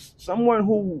so someone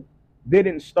who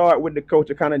didn't start with the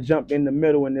culture kind of jumped in the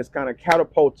middle and this kind of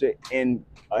catapulted and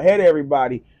ahead of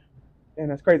everybody.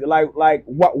 And that's crazy. Like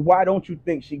why don't you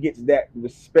think she gets that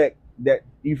respect that,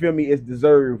 you feel me, is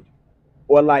deserved?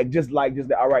 Or just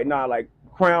that, all right, nah, like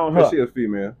crown her. She a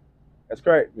female. That's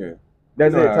correct. Yeah.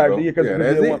 That's it. Type of,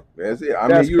 that's it. I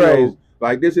mean, you know,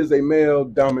 like this is a male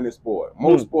dominant sport.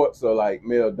 Most sports are like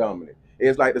male dominant.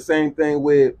 It's like the same thing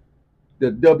with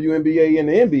the WNBA and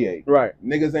the NBA. Right.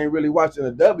 Niggas ain't really watching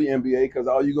the WNBA because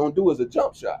all you gonna do is a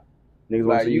jump shot. Niggas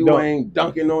like you ain't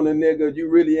dunking on a nigga. You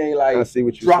really ain't like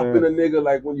dropping a nigga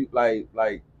like when you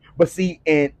like. But see,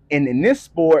 and in this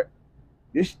sport,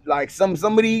 this like some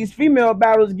of these female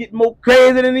battles get more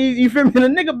crazy than these, you feel me,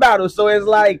 than the nigga battles. So it's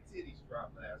like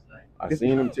I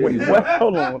seen them titties. Wait, what?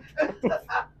 Hold on.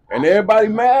 And everybody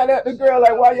mad at the girl.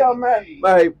 Like, why y'all mad?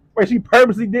 Like, wait, she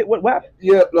purposely did what happened?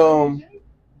 Yeah,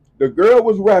 the girl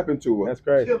was rapping to her. That's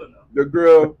crazy. The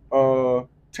girl,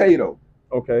 Tato.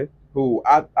 Okay. Who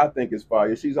I think is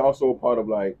fire. She's also a part of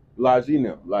like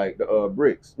Lagina, like the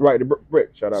Bricks. Right, the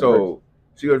Bricks. Shout out. So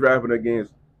Bricks. She was rapping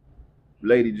against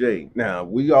Lady J. Now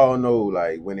we all know,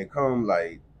 like, when it comes,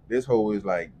 like, this hoe is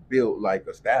like built like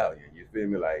a stallion. You feel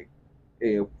me? Like,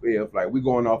 if like we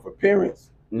going off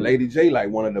appearance, Lady J like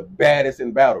one of the baddest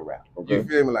in battle rap. Okay. You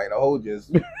feel me? Like the whole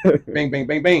just bang, bang,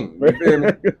 bang, bang. You feel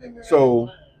me?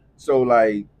 So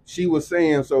like she was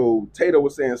saying, so Tato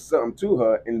was saying something to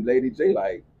her, and Lady J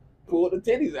like pulled the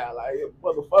titties out, like,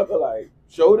 motherfucker, like,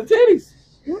 show the titties.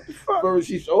 What the fuck? First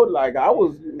she showed, like, I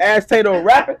was ass Tato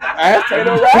rapping. Ass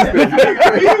Tato rapping.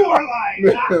 You were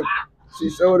like, she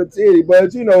showed the titty,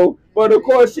 but you know, but of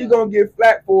course she gonna get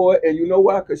flack for it, and you know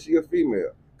why? Cause she a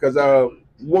female. Cause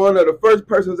one of the first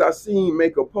persons I seen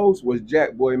make a post was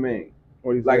Jack Boy Man.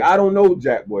 Like, I don't know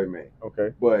Jack Boy Man.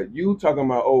 Okay. But you talking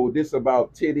about, oh, this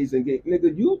about titties and get,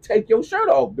 nigga, you take your shirt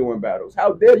off during battles.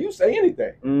 How dare you say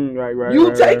anything? Right.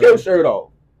 You take your shirt off.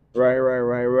 Right.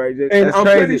 And that's I'm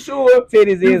crazy. pretty sure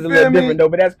titties is a little different though,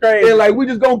 but that's crazy. And like, we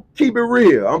just gonna keep it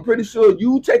real. I'm pretty sure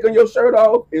you taking your shirt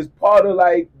off is part of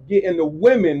like getting the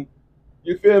women.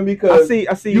 You feel me? Cause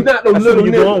I see. You not no little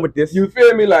nigga. Going with this. You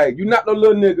feel me? Like, you not no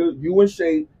little nigga. You in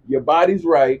shape. Your body's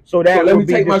right. So that let would me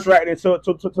be take distracting to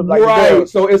like right.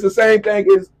 girls. So it's the same thing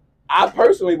as I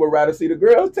personally would rather see the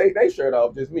girls take their shirt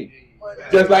off, just me.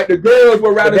 Just like the girls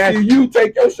would rather see you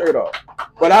take your shirt off.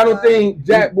 But I don't think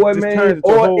Jack Boy Man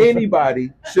or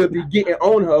anybody should be getting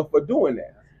on her for doing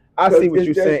that. I see what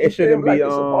you're saying. It shouldn't be it's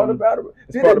a part of battle.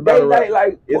 Did they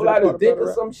like pull out his dick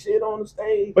or some shit on the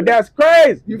stage? But that's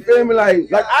crazy. You feel me?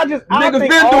 Like I niggas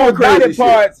think been all doing crazy body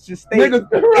parts should stay in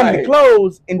the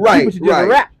clothes and people should just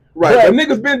rap. Right. But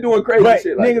niggas been doing crazy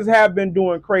shit. Like niggas have been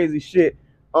doing crazy shit.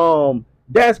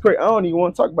 That's crazy. I don't even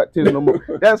want to talk about this no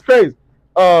more. That's crazy.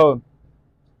 All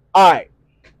right.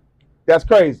 That's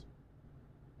crazy.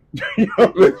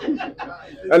 I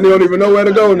don't even know where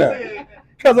to go now.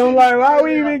 Cause I'm like, why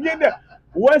we even get there?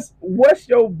 What's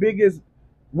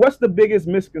the biggest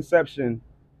misconception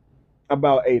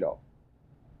about Adolph?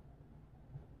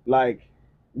 Like,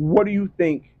 what do you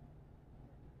think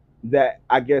that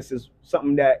I guess is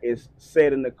something that is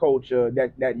said in the culture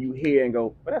that you hear and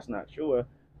go, but that's not true.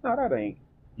 No, that ain't.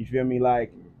 You feel me?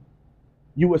 Like,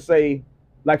 you would say,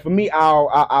 like, for me,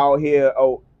 I'll hear,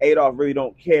 oh, Adolph really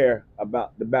don't care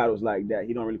about the battles like that.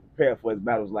 He don't really prepare for his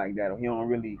battles like that. Or he don't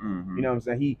really, you know what I'm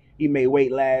saying? He may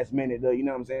wait last minute to, you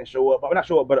know what I'm saying, show up. Not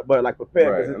show up, but like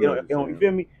prepare. Right, you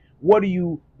feel me? What do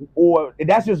you, or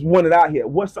that's just one that I hear.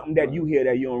 What's something that you hear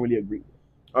that you don't really agree with?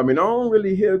 I mean, I don't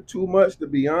really hear too much, to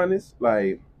be honest.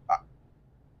 Like,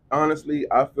 honestly,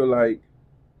 I feel like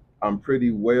I'm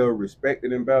pretty well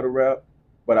respected in battle rap,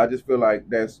 but I just feel like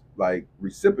that's like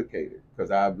reciprocated because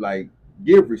I like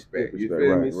give respect. You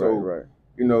feel me? So,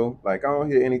 you know, like, I don't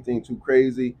hear anything too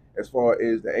crazy as far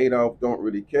as the Adolph don't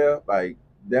really care. Like,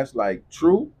 that's like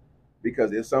true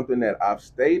because it's something that I've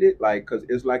stated. Like, because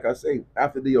it's like I say,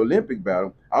 after the Olympic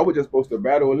battle, I was just supposed to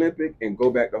battle Olympic and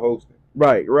go back to hosting.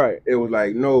 Right. It was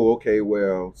like, no, okay,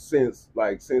 well, since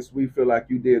we feel like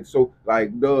you did, so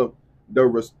like the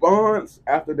response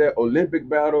after that Olympic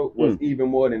battle was even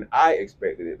more than I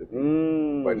expected it to be.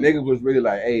 But niggas was really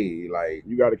like, hey, like,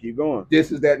 you got to keep going.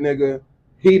 This is that nigga.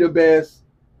 He the best.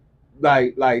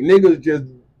 Like niggas just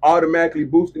automatically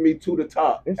boosted me to the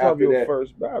top. This after your that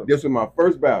first battle. This was my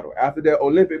first battle. After that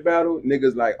Olympic battle,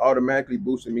 niggas like automatically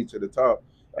boosted me to the top.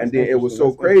 And then it was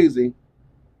so crazy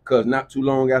because not too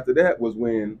long after that was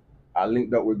when I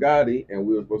linked up with Gotti and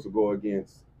we were supposed to go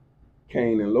against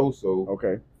Kane and Loso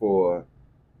for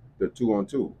the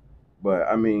 2-on-2. But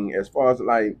I mean, as far as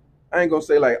like, I ain't gonna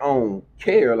say like I don't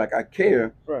care, like I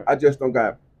care. Right. I just don't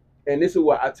got, and this is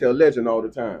what I tell Legend all the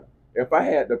time. If I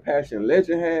had the passion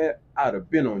Legend had, I'd have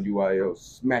been on UIL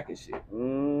smacking shit.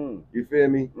 You feel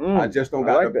me? I just don't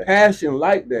got the passion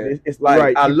like that. It's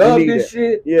like, I love this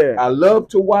shit. Yeah. I love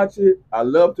to watch it. I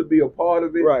love to be a part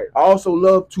of it. Right. I also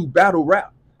love to battle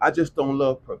rap. I just don't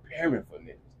love preparing for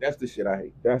niggas. That's the shit I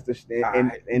hate. That's the shit.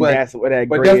 And that's what that.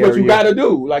 But that's what you gotta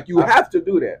do. Like, you have to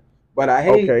do that. But I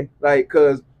hate like,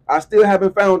 cause I still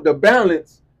haven't found the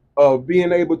balance of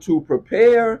being able to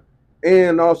prepare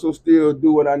and also still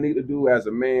do what I need to do as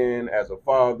a man, as a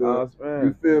father.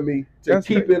 You feel me? To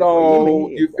keep it all.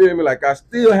 You feel me? Like, I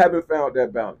still haven't found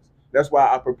that balance. That's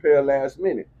why I prepare last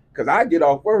minute. Cause I get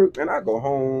off work and I go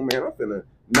home, man. I'm finna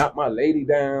knock my lady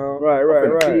down. Right.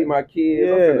 I'm finna feed my kids.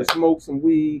 Yeah. I'm finna smoke some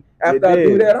weed. After I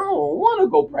do that, I don't want to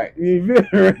go practice. You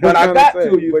but I got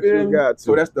to. You feel me? Got to.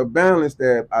 So that's the balance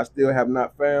that I still have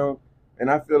not found. And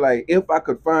I feel like if I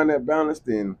could find that balance,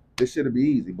 then this should be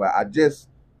easy. But I just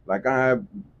I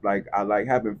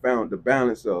haven't found the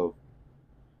balance of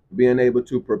being able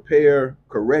to prepare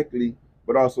correctly,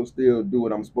 but also still do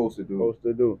what I'm supposed to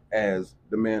do as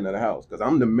the man of the house. Because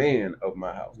I'm the man of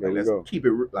my house. Like, let's keep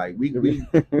it like we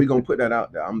gonna put that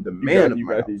out there. I'm the man of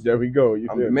my house. There we go.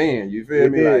 I'm the man. You feel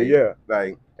me?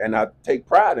 Like, and I take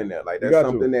pride in that. Like, that's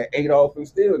something that Adolph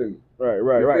instilled in me.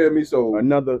 Right. You feel me? So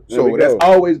so that's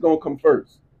always gonna come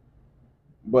first.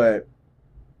 But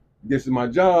this is my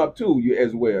job too,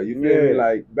 as well. You feel me?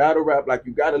 Like, battle rap, like,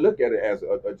 you got to look at it as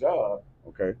a job.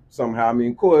 Okay. Somehow, I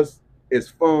mean, of course, it's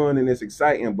fun and it's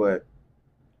exciting, but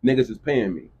niggas is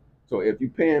paying me. So if you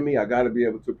paying me, I got to be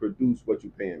able to produce what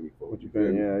you paying me for. What you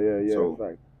paying? Yeah.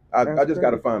 So I just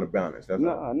got to find a balance. That's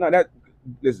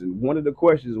listen, one of the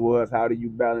questions was, how do you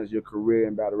balance your career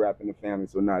and battle rap in the family?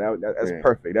 So that's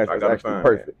perfect. That's actually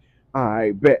perfect. All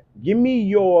right, bet. Give me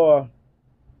your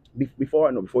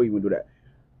before you even do that.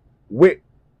 We're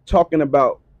talking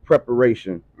about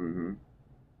preparation. Mm-hmm.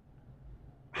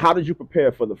 How did you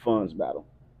prepare for the Funds battle?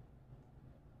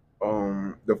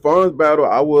 The Funds battle,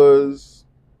 I was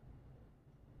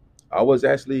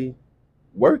actually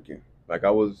working. Like,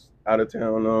 I was out of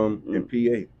town in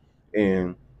PA,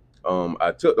 and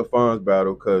I took the Funds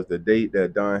battle because the date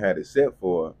that Don had it set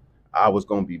for, I was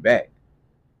gonna be back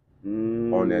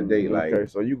on that date. Like, okay,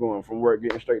 so you going from work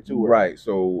getting straight to work, right?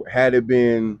 So had it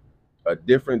been a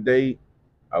different date,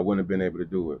 I wouldn't have been able to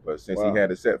do it. But since he had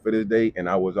it set for this date and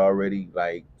I was already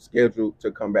like scheduled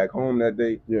to come back home that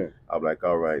day, I'm like,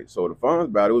 all right. So the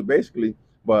Funds battle was basically,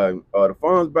 the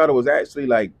Funds battle was actually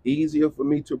like easier for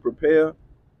me to prepare,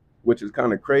 which is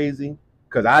kind of crazy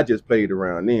because I just played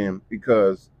around then.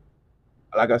 Because,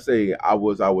 like I say, I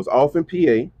was off in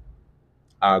PA.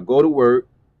 I go to work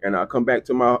and I come back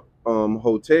to my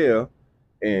hotel,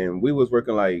 and we was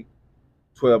working like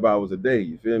 12 hours a day.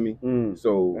 You feel me?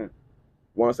 So.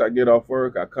 Once I get off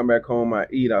work, I come back home, I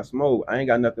eat, I smoke. I ain't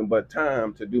got nothing but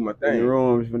time to do my thing. In your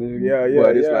room,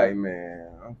 but it's like, man,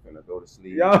 I'm finna go to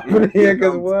sleep. I'm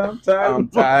tired. I'm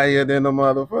tired than a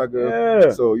motherfucker.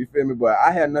 Yeah. So you feel me? But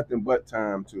I had nothing but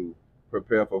time to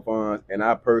prepare for Funds, and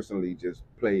I personally just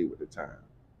played with the time.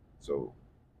 So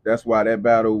that's why that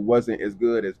battle wasn't as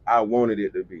good as I wanted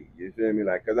it to be. You feel me?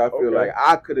 Like, because I feel like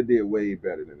I could have did way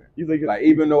better than that. You think like,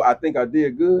 even though I think I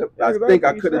did good, I think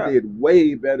I could have did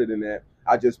way better than that.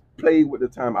 I just played with the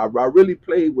time. I really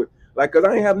played with, like, because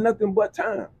I ain't have nothing but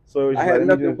time. So I had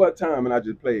nothing but time, and I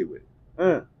just played with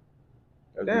it.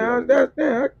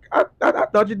 I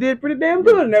thought you did pretty damn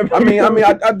good in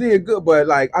that. I did good, but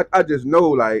like I just know,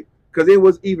 like, because it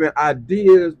was even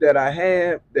ideas that I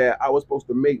had that I was supposed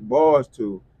to make bars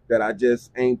to that I just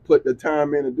ain't put the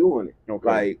time into doing it.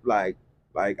 Okay. Like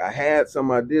I had some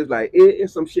ideas, like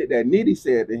it's some shit that Nitty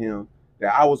said to him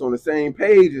that I was on the same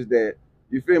page as that.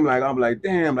 You feel me? Like, I'm like,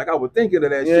 damn, like I was thinking of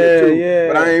that shit too.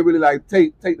 But I ain't really like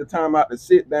take the time out to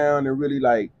sit down and really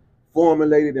like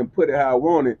formulate it and put it how I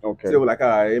want it. Okay. So like, all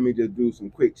right, let me just do some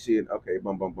quick shit. Okay,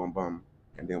 bum,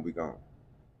 and then we gone.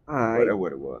 All right. But that's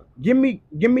what it was. Give me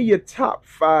your top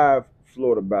 5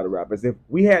 Florida battle rappers. If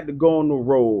we had to go on the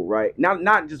road, right?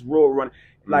 Not just road run,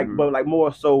 like, but like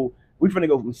more so, we finna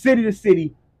go from city to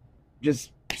city,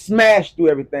 just smash through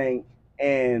everything,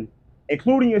 and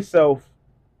including yourself.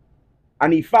 I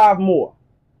need 5 more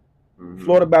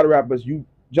Florida battle rappers. You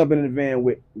jump in the van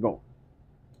with, going.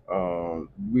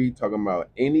 We talking about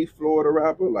any Florida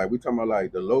rapper? Like, we talking about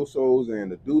like the Losos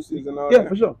and the Deuces and all that?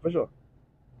 Yeah, for sure.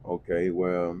 Okay,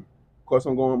 well, of course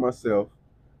I'm going with myself.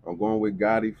 I'm going with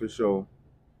Gotti for sure.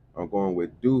 I'm going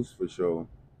with Deuce for sure.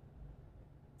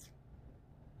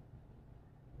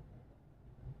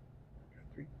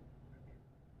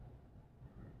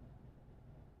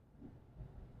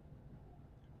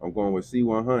 I'm going with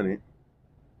C100.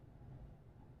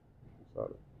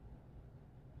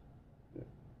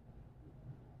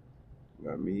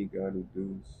 Got me, Gotti,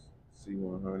 Deuce,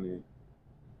 C100.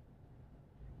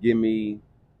 Give me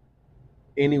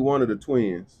any one of the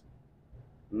twins.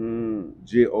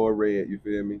 Jit or Red, you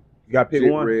feel me? You got to pick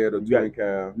Jit, one? Red, or Twin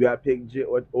Cow. You got to pick Jit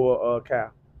or Cow.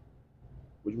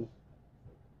 Which one?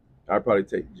 I'd probably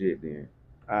take Jit then.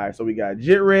 All right, so we got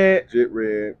Jit Red,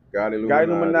 Gotti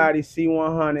Illuminati,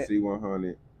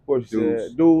 C100, what you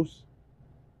said, Deuce,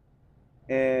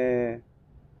 and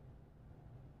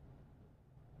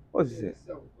what's it?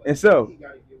 And so,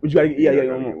 what you gotta get?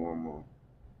 One more.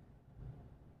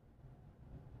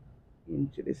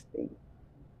 Into this thing.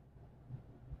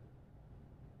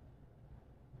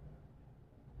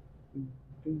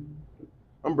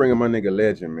 I'm bringing my nigga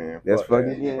Legend, man. That's Fuck fucking.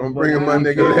 that. Yeah, I'm bringing my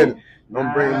nigga Legend.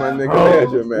 I'm bringing my nigga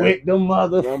Legend, man. With the I'm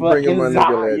bringing my motherfucking nigga Zah,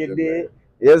 you Legend, did. man.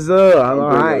 Yes, sir. I'm All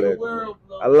bringing right. Legend.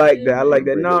 I like that. I like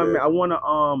that. Bring No, it man, in. I wanna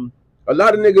A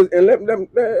lot of niggas, and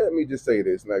let me just say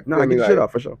this, like, No, feel get me, the like, shit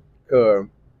off for sure.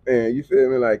 And you feel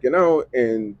me, like,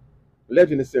 and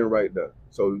Legend is sitting right there.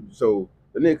 So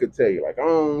the nigga could tell you, like, I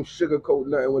don't sugarcoat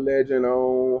nothing with Legend. I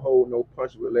don't hold no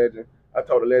punch with Legend. I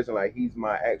talk to Legend like he's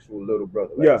my actual little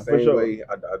brother. Like, Yeah, the for same sure. way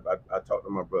I talk to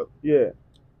my brother. Yeah.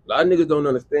 A lot of niggas don't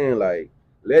understand, like,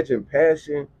 Legend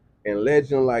passion and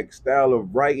Legend, like, style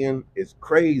of writing is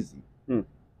crazy.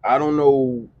 I don't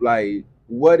know, like,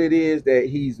 what it is that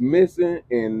he's missing,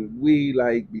 and we,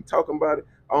 like, be talking about it.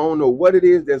 I don't know what it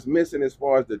is that's missing as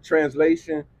far as the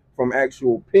translation from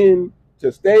actual pen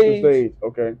to stage.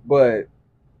 Okay. But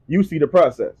you see the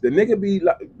process. The nigga be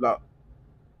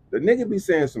the nigga be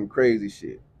saying some crazy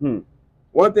shit.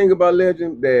 One thing about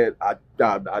Legend that I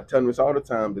tell him this all the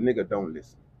time: the nigga don't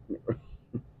listen.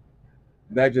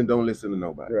 Legend don't listen to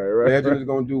nobody. Legend is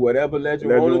gonna do whatever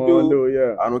Legend wanna do.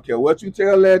 Yeah. I don't care what you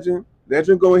tell Legend.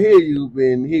 Legend gonna hear you,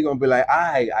 and he gonna be like,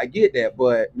 I get that,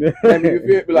 but let me, you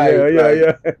feel me? Like,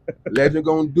 yeah. Legend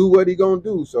gonna do what he gonna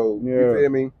do. So you feel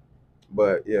me?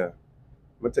 But yeah,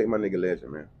 I'm gonna take my nigga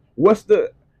Legend, man.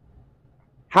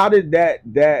 How did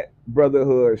that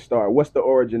brotherhood start? What's the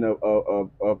origin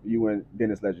of you and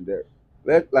Dennis Legendary?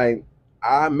 Like,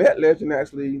 I met Legend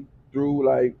actually through,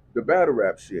 like, the battle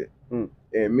rap shit.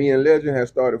 And me and Legend had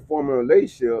started forming a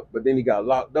relationship, but then he got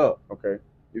locked up. Okay.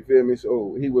 You feel me?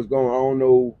 So he was going, I don't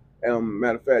know.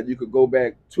 Matter of fact, you could go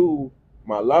back to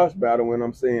my last battle when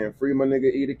I'm saying free my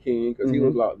nigga E the King, because he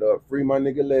was locked up. Free my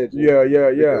nigga Legend. Yeah.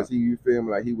 Because he, you feel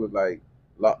me, like he was like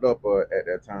locked up at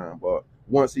that time. But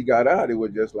once he got out, it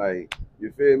was just like,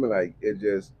 you feel me, like it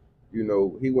just, you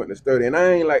know, he went to Sturdy. And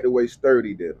I ain't like the way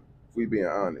Sturdy did him, if we being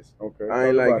honest. Okay. I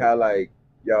ain't like how, like,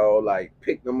 y'all, like,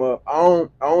 picked them up. I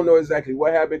don't know exactly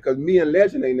what happened, because me and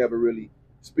Legend ain't never really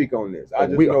speak on this. I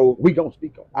just know we gonna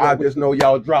speak on it. I just know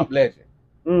y'all dropped Legend.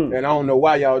 And I don't know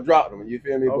why y'all dropped him. You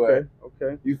feel me?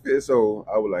 Okay. You feel, so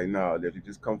I was like, nah, Legend,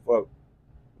 just come fuck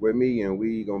with me and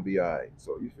we gonna be all right.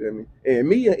 So you feel me? And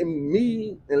me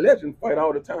and Legend fight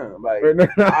all the time. Like,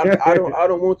 I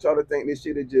don't want y'all to think this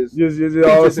shit is just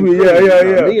all sweet.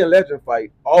 Yeah. Me and Legend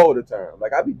fight all the time.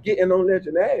 Like, I be getting on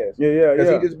Legend ass. Yeah. Because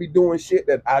he just be doing shit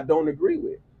that I don't agree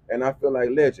with. And I feel like,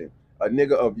 Legend, a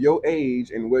nigga of your age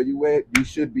and where you at, you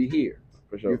should be here.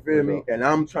 For sure. You feel me? And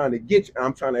I'm trying to get you.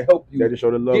 I'm trying to help you. To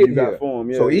show the love you got for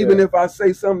him. Yeah, so even if I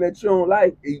say something that you don't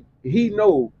like, he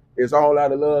know it's all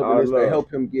out of love, and it's to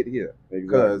help him get here.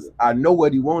 Because I know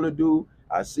what he want to do.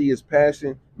 I see his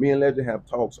passion. Me and Legend have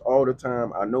talks all the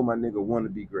time. I know my nigga want to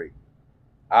be great.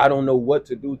 I don't know what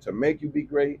to do to make you be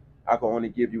great. I can only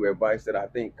give you advice that I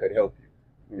think could help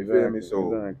you. You feel me?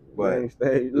 So, but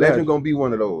Legend gonna be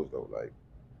one of those though. Like,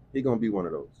 he gonna be one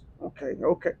of those. Okay.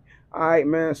 All right,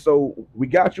 man. So we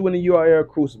got you in the URL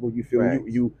Crucible. You feel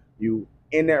me? You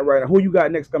in that right now. Who you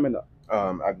got next coming up?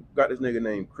 I got this nigga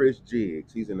named Chris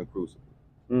Jiggs. He's in the Crucible.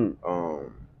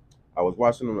 I was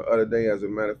watching him the other day, as a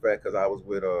matter of fact, because I was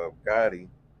with Gotti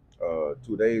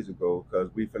 2 days ago, because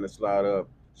we finna slide up.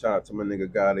 Shout out to my nigga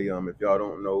Gotti. If y'all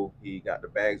don't know, he got the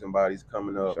Bags and Bodies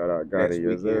coming up. Shout out next Gotti,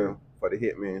 weekend for the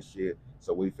Hitman shit.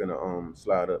 So we finna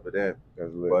slide up to that.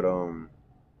 That's lit. But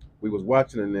we was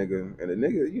watching the nigga, and the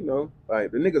nigga, you know,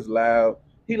 like, the nigga's loud.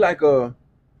 He like a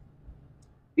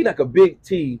Big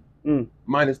T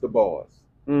minus the bars.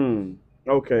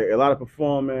 Okay, a lot of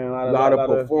performing, a lot of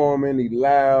performing. He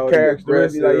loud,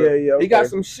 characteristics. Like, yeah. Okay. He got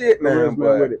some shit, man,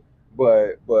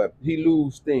 but he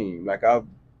lose steam. Like,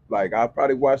 I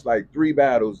probably watched like 3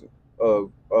 battles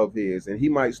of his, and he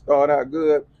might start out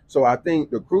good. So I think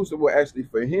the Crucible actually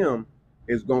for him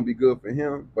is gonna be good for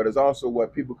him, but it's also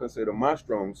what people consider my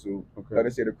strong suit. Okay. Like I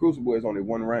said, the Crucible is only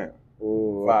 1 round.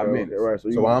 5 minutes. Okay, right.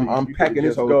 So I'm packing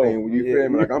this whole thing. When you feel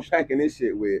me? Like, I'm packing this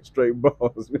shit with straight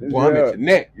balls. One at your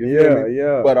neck. You feel me?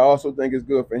 Yeah. But I also think it's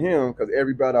good for him, because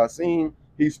everybody I've seen,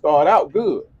 he start out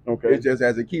good. Okay. It's just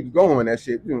as it keeps going, that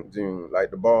shit,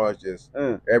 like, the bars just,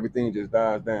 everything just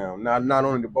dies down. Not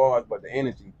only the bars, but the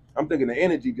energy. I'm thinking the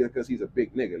energy just because he's a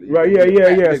big nigga. Right?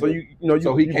 Yeah. So you know,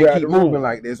 so he can't keep moving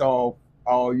like this all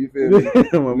you feel me?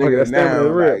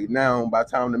 Nigga, now by the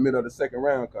time the middle of the second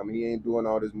round come, he ain't doing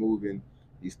all this moving.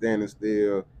 He's standing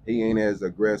still. He ain't as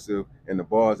aggressive, and the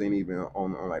bars ain't even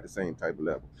on like the same type of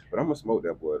level. But I'm gonna smoke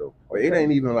that boy though. Okay. It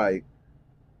ain't even like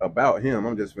about him.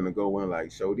 I'm just gonna go and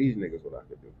like show these niggas what I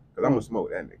could do, because I'm gonna smoke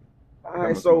that nigga. All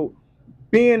right. So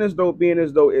being as though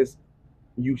it's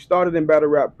you started in battle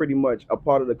rap pretty much a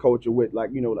part of the culture with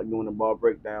like, you know, like doing the ball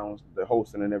breakdowns, the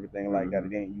hosting and everything like that.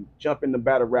 And then you jump into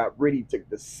battle rap really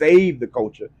to save the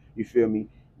culture. You feel me?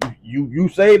 You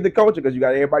save the culture because you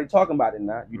got everybody talking about it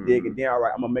now. You dig it. Then all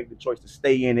right, I'm gonna make the choice to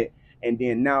stay in it. And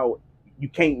then now you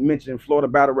can't mention Florida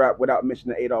battle rap without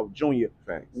mentioning Adolph Jr.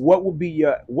 Thanks. What would be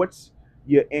what's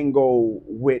your end goal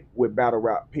with battle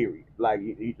rap, period? Like,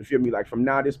 you feel me? Like, from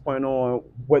now this point on,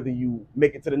 whether you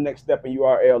make it to the next step in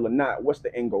URL or not, what's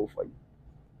the end goal for you?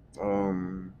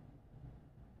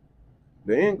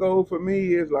 The end goal for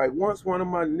me is like once one of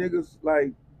my niggas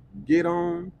like get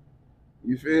on,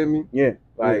 you feel me? Yeah.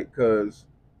 Like, cause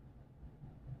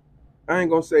I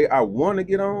ain't gonna say I want to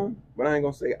get on, but I ain't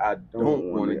gonna say I don't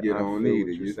want to get on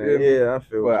either. You feel me? Yeah, I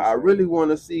feel. But I really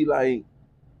want to see like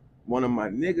one of my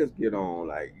niggas get on,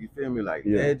 like, you feel me? Like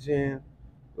Legend,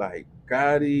 like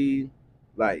Gotti,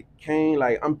 like Kane,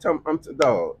 like I'm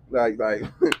dog, like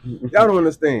y'all don't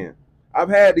understand. I've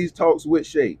had these talks with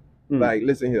Shay. Like,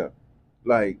 listen here,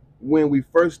 like when we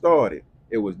first started,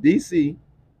 it was DC,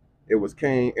 it was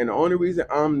Kane, and the only reason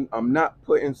I'm not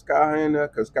putting Sky High in there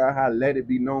because Sky High let it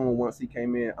be known once he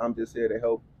came in. I'm just here to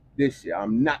help this year.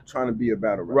 I'm not trying to be a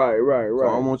battle rapper. Right. So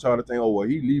I don't want y'all to think, oh well,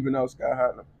 he leaving out Sky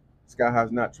High. No. Sky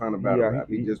High's not trying to battle rap.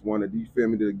 He just wanted, you feel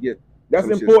me, to get. That's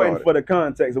important for the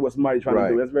context of what somebody's trying to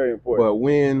do. That's very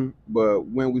important. But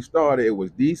when we started, it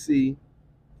was DC,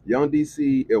 Young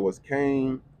DC, it was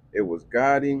Kane, it was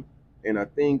Gotti, and I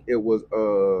think it was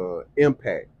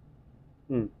Impact.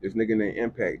 This nigga named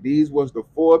Impact. These was the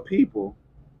 4 people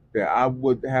that I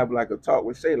would have like a talk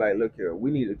with, say like, look here,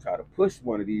 we need to try to push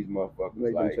one of these motherfuckers.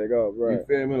 Make like, them take off, right? You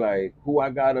feel me? Like, who I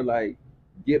gotta like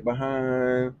get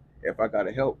behind. If I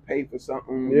gotta help pay for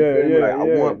something, I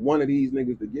want one of these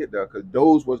niggas to get there, because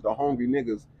those was the hungry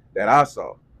niggas that I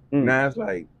saw. Now it's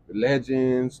like the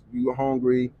Legends, you were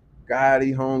hungry,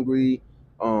 Gotti hungry,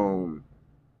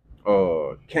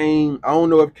 Kane. I don't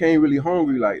know if Kane really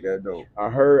hungry like that though. I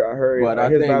heard.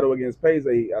 But his battle against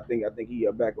Paisley, I think he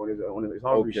back on his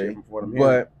hungry shit before them.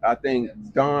 But I think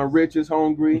Don Rich is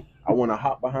hungry. I want to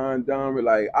hop behind Don Rich.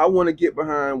 Like, I want to get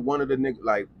behind one of the niggas,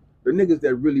 like the niggas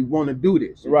that really want to do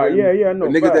this. Right, yeah,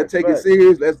 no. The niggas that take it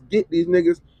serious, let's get these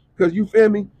niggas. Because you feel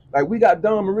me? Like, we got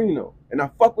Don Marino, and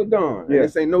I fuck with Don. And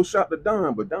this ain't no shot to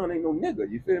Don, but Don ain't no nigga,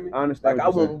 you feel me? I understand. Like, I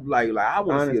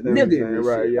want to see a nigga in this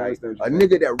shit. Yeah, like, a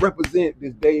nigga that represent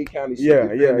this Dade County shit.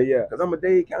 Yeah. Because I'm a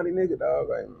Dade County nigga, dog.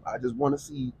 Like, I just want to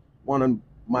see one of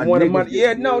my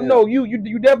niggas. No,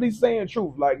 you definitely saying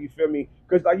truth. Like, you feel me?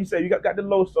 Because like you said, you got the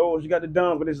low souls, you got the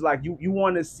dumb, but it's like you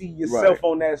want to see yourself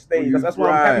on that stage. That's why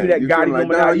I'm happy that Gotti like,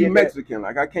 nah, you Mexican.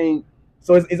 Like, I can't.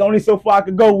 So it's only so far I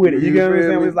could go with it. You get what I'm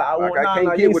saying? It's like, I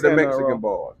can't get with the Mexican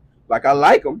bars. Like, I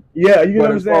like them. Yeah, you know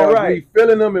what I'm saying, right? Me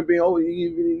feeling them and being,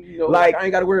 you know, like I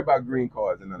ain't got to worry about green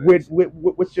cards and none of that.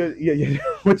 What's your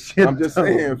what's your? I'm just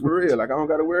saying, for real. Like, I don't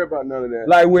got to worry about none of that.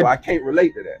 Like, so I can't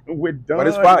relate to that. With Don, but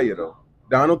it's fire though.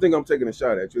 I don't think I'm taking a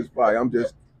shot at you. It's fire.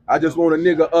 I just want a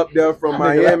nigga up there from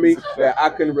Miami that I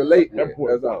can relate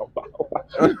with. That's all.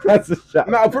 That's a shot.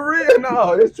 No, for real.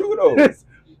 No, it's true though.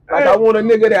 Like, I want a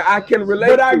nigga that I can relate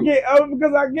to. But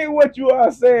because I get what you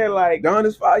are saying. Like, Don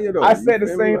is fire though. I said the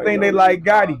same thing. They like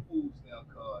Gotti.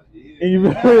 You know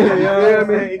what I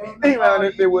mean? Think about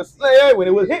it. It was when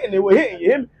it was hitting. You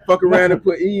hear me? Fuck around and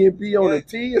put EMP on the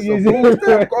T or some food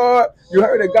stamp card. You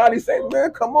heard that Gotti say,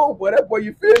 man, come on, boy. That boy,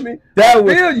 you feel me? That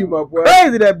was feel you, my boy.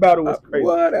 Crazy. That battle was crazy.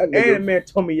 What? And the man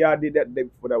told me y'all did that the day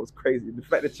before. That was crazy. The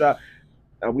fact that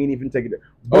y'all, we ain't even take it there.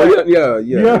 But, yeah.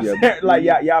 You know what I'm saying? Like,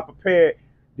 y'all prepared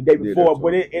the day before,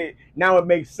 but it now it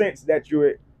makes sense that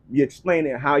you're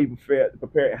explaining how you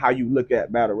prepare how you look at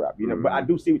battle rap, you know. But I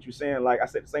do see what you're saying. Like I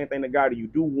said, the same thing to Gotti. You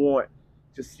do want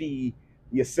to see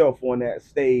yourself on that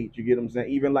stage. You get what I'm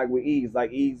saying? Even like with Ease,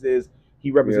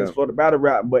 he represents Florida battle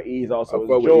rap, but Ease also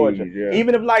is Georgia. Ease,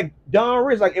 Even if like Don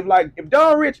Rich, like if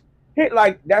Don Rich hit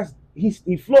like that's he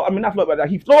Florida. I mean not Florida, but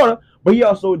he Florida, but he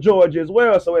also Georgia as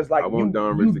well. So it's like you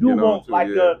do want like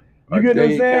you get what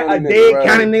I'm saying? A Dade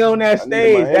County nigga on that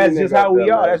stage. That's just how we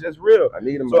are. That's just real. I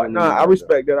need him. So I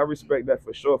respect that. I respect that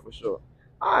for sure.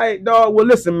 All right, dog. Well,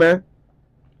 listen, man.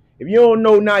 If you don't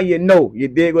know now, you know. You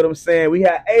dig what I'm saying? We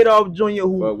had Adolph Jr.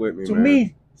 who, to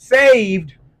me,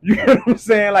 saved. You know what I'm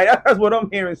saying? Like, that's what I'm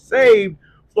hearing. Saved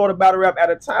Florida battle rap at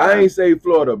a time. I ain't say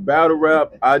Florida battle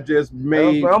rap. I just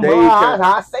made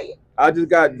I say it. I just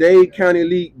got Dade County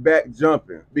Elite back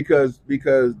jumping because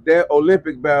their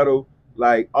Olympic battle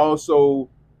like also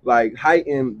like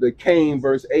heightened the Kane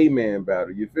versus A-Man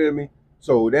battle. You feel me?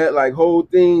 So that like whole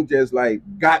thing just like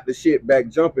got the shit back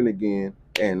jumping again,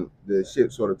 and the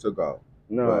shit sort of took off.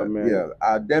 No, man. Yeah,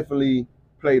 I definitely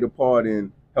played a part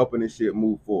in helping this shit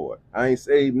move forward. I ain't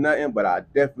saved nothing, but I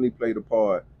definitely played a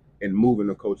part in moving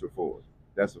the culture forward.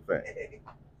 That's a fact.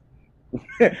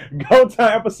 Go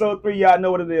Time episode 3, y'all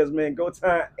know what it is, man. Go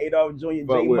Time, Adolph Jr, J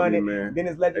Money, man.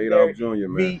 Dennis Legendary, Adolph Jr,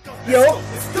 man. Yo,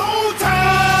 It's go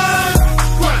time!